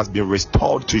 calmness that has been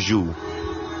restored to you.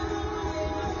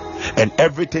 And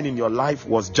everything in your life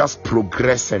was just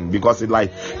progressing, because it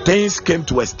like things came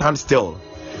to a standstill,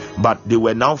 but they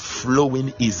were now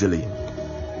flowing easily.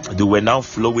 They were now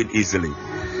flowing easily.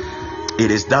 It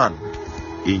is done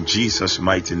in Jesus'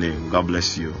 mighty name. God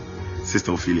bless you.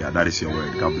 Sister Ophelia, that is your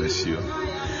word. God bless you.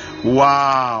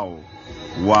 Wow.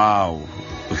 Wow.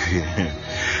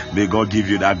 May God give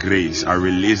you that grace. I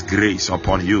release grace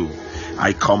upon you.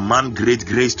 I command great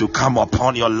grace to come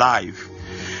upon your life.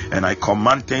 And I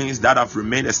command things that have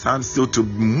remained a standstill to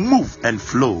move and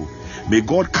flow. May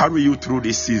God carry you through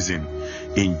this season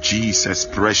in Jesus'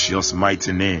 precious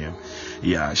mighty name.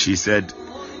 Yeah, she said,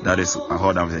 that is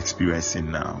what I'm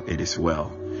experiencing now. It is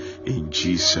well. In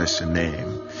Jesus'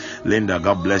 name. Linda,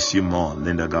 God bless you more.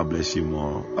 Linda, God bless you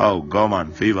more. Oh,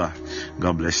 Gorman, Favor,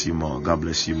 God bless you more. God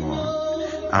bless you more.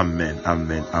 Amen.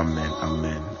 Amen. Amen.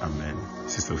 Amen. Amen.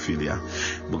 Sister Ophelia,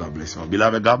 God bless you.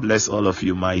 Beloved, God bless all of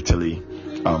you mightily.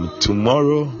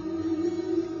 Tomorrow,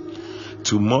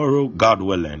 God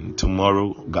willing.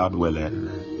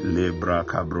 Lebra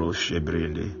cabro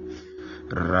shebrende.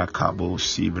 Rakabo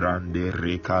Sibrande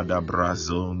Rekada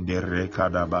Brazon de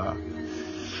Rekadaba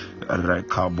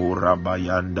Rekabo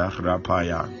Rabayanda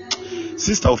Rapaya.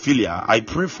 Sister Ophelia, I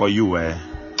pray for you,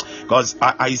 because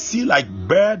I see like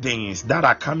burdens that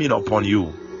are coming upon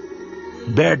you.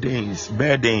 Burdens.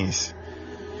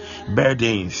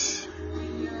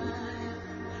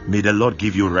 May the Lord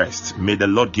give you rest. May the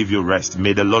Lord give you rest.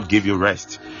 May the Lord give you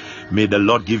rest. May the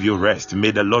Lord give you rest.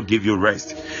 May the Lord give you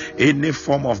rest. Any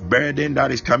form of burden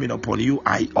that is coming upon you,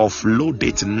 I offload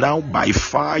it now by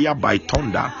fire, by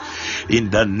thunder. In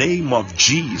the name of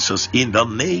Jesus. In the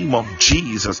name of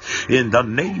Jesus. In the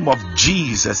name of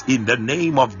Jesus. In the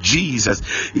name of Jesus.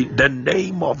 In the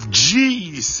name of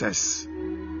Jesus.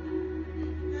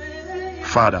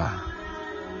 Father,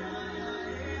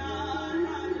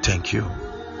 thank you.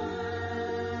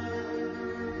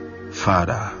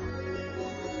 Father,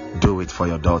 do it for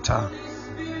your daughter.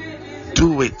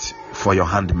 Do it for your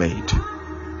handmaid.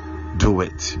 Do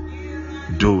it.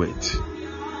 Do it.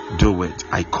 Do it.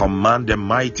 I command a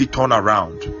mighty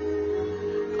turnaround.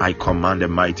 I command a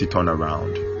mighty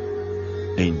turnaround.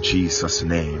 In Jesus'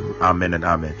 name. Amen and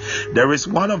amen. There is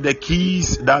one of the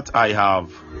keys that I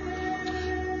have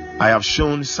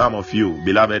shown some of you,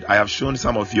 beloved. I have shown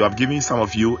some of you. I've given some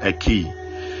of you a key.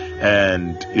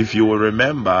 And if you will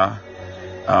remember,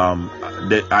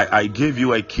 I gave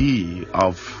you a key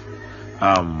of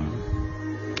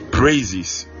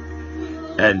praises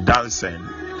and dancing.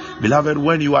 Beloved,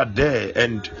 when you are there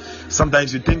and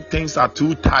sometimes you think things are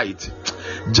too tight,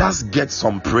 just get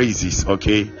some praises,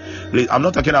 okay? I'm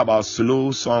not talking about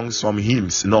slow songs, some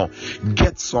hymns. No,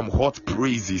 get some hot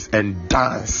praises and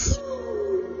dance.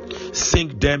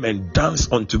 Sing them and dance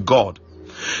unto God.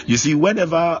 You see,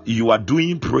 whenever you are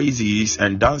doing praises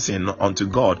and dancing unto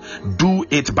God, do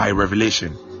it by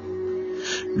revelation.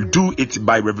 Do it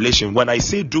by revelation. When I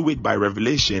say do it by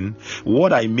revelation,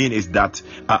 what I mean is that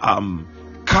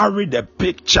carry the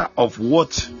picture of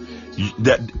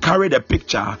carry the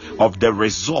picture of the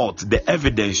result, the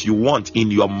evidence you want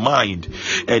in your mind,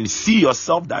 and see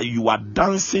yourself that you are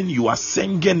dancing, you are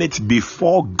singing it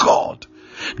before God.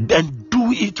 Then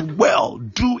do it well,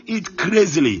 do it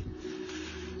crazily.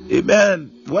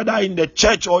 Amen. Whether in the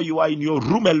church or you are in your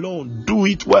room alone, do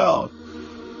it well,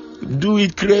 do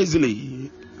it crazily.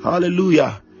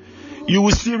 Hallelujah. You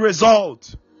will see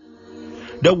result.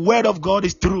 The word of God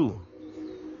is true.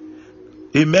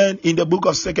 Amen. In the book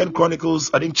of 2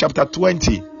 Chronicles, I think chapter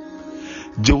 20,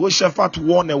 Jehoshaphat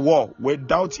won a war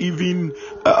without even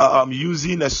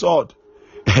using a sword.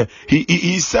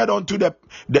 he said unto the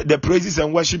praises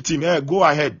and worship team, hey, go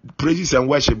ahead, praises and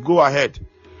worship, go ahead,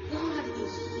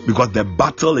 because the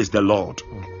battle is the Lord.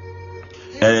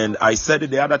 And I said it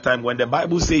the other time, when the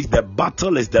Bible says the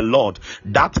battle is the Lord,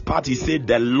 that part he said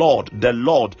the Lord in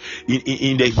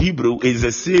the Hebrew is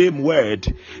the same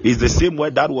word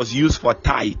that was used for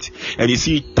tithe. And you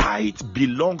see, tithe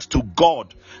belongs to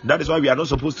God. That is why we are not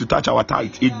supposed to touch our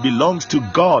tithe. It belongs to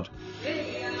God.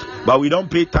 But we don't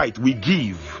pay tithe, we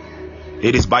give.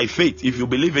 It is by faith. If you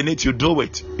believe in it, you do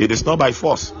it. It is not by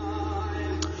force.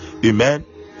 Amen.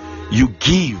 You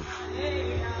give.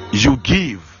 You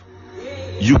give.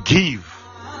 You give.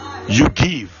 You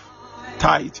give.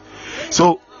 Tithe.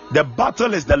 So the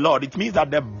battle is the Lord. It means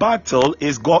that the battle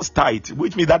is God's tithe,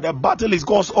 which means that the battle is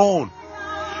God's own.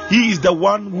 He is the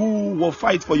one who will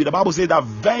fight for you. The Bible says that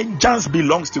vengeance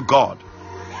belongs to God.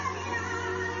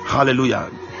 Hallelujah.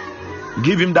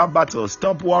 Give him that battle.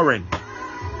 Stop worrying.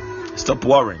 Stop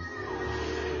worrying.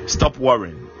 Stop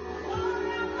worrying.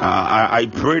 I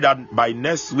pray that by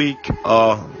next week,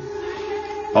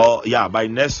 by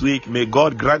next week, may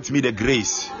God grant me the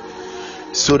grace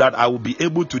so that I will be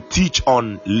able to teach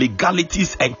on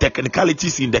legalities and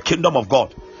technicalities in the kingdom of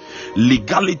God.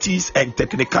 Legalities and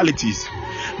technicalities.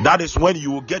 That is when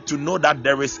you will get to know that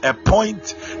there is a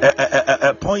point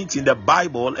in the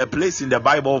Bible, a place in the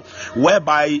Bible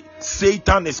whereby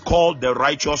Satan is called the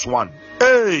righteous one.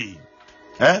 Hey,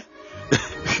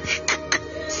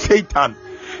 Satan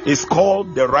is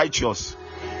called the righteous.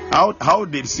 How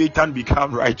did Satan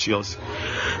become righteous?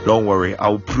 Don't worry, I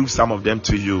will prove some of them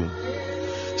to you,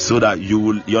 so that you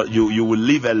will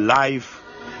live a life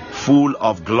full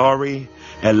of glory,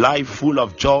 a life full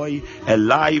of joy, a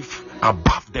life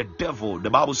above the devil.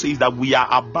 The Bible says that we are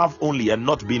above only and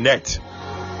not beneath.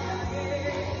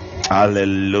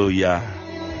 Hallelujah.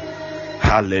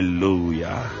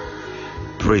 Hallelujah.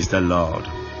 Praise the Lord.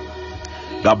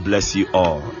 God bless you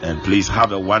all, and please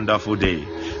have a wonderful day.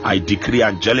 I decree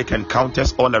angelic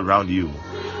encounters all around you.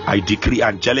 I decree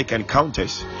angelic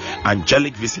encounters,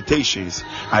 angelic visitations,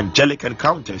 angelic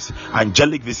encounters,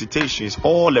 angelic visitations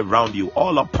all around you,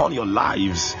 all upon your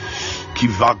lives.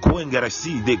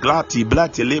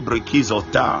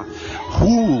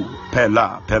 Who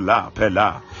pela.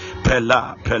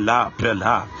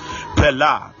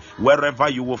 Wherever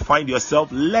you will find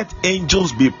yourself, let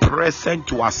angels be present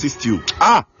to assist you.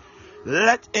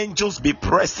 Let angels be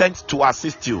present to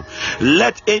assist you.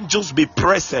 Let angels be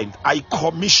present. I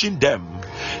commission them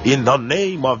in the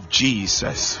name of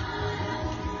Jesus.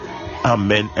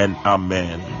 Amen and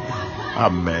amen.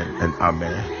 Amen and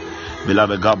amen.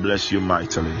 Beloved, God bless you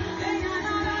mightily.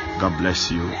 God bless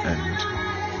you, and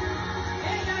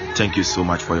thank you so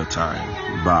much for your time.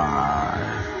 Bye.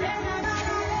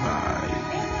 Bye.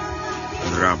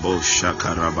 Rabo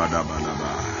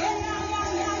shakarabadabalaba.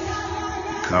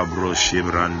 Kabro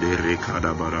shibrande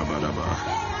rekadabarabalaba.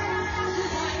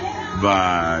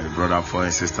 Bye, brother, for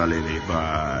and sister Lily.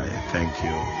 Bye. Thank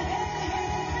you.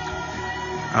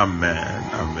 Amen.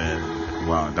 Amen.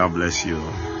 Wow. God bless you.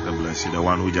 God bless you. The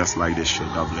one who just liked the show.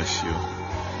 God bless you.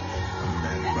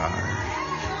 Amen.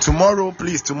 Bye. Tomorrow,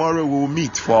 please. Tomorrow we will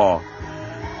meet for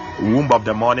Womb of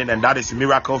the Morning, and that is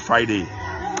Miracle Friday.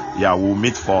 Yeah, we'll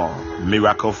meet for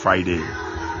Miracle Friday.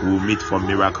 We'll meet for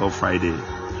Miracle Friday.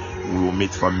 We will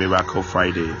meet for Miracle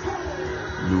Friday.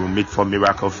 We will meet for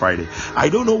Miracle Friday. I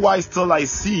don't know why still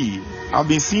I've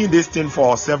been seeing this thing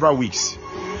for several weeks.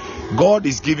 God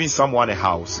is giving someone a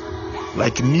house,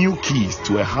 like new keys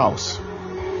to a house.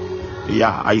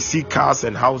 Yeah, I see cars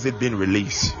and houses being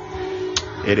released.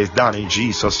 It is done in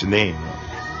Jesus' name.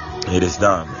 It is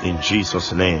done in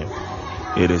Jesus' name.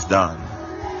 It is done.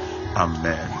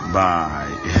 Amen. Bye.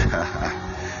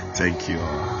 Thank you.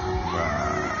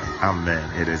 Bye.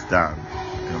 Amen. It is done.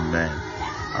 Amen.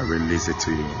 I release it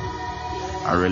to you.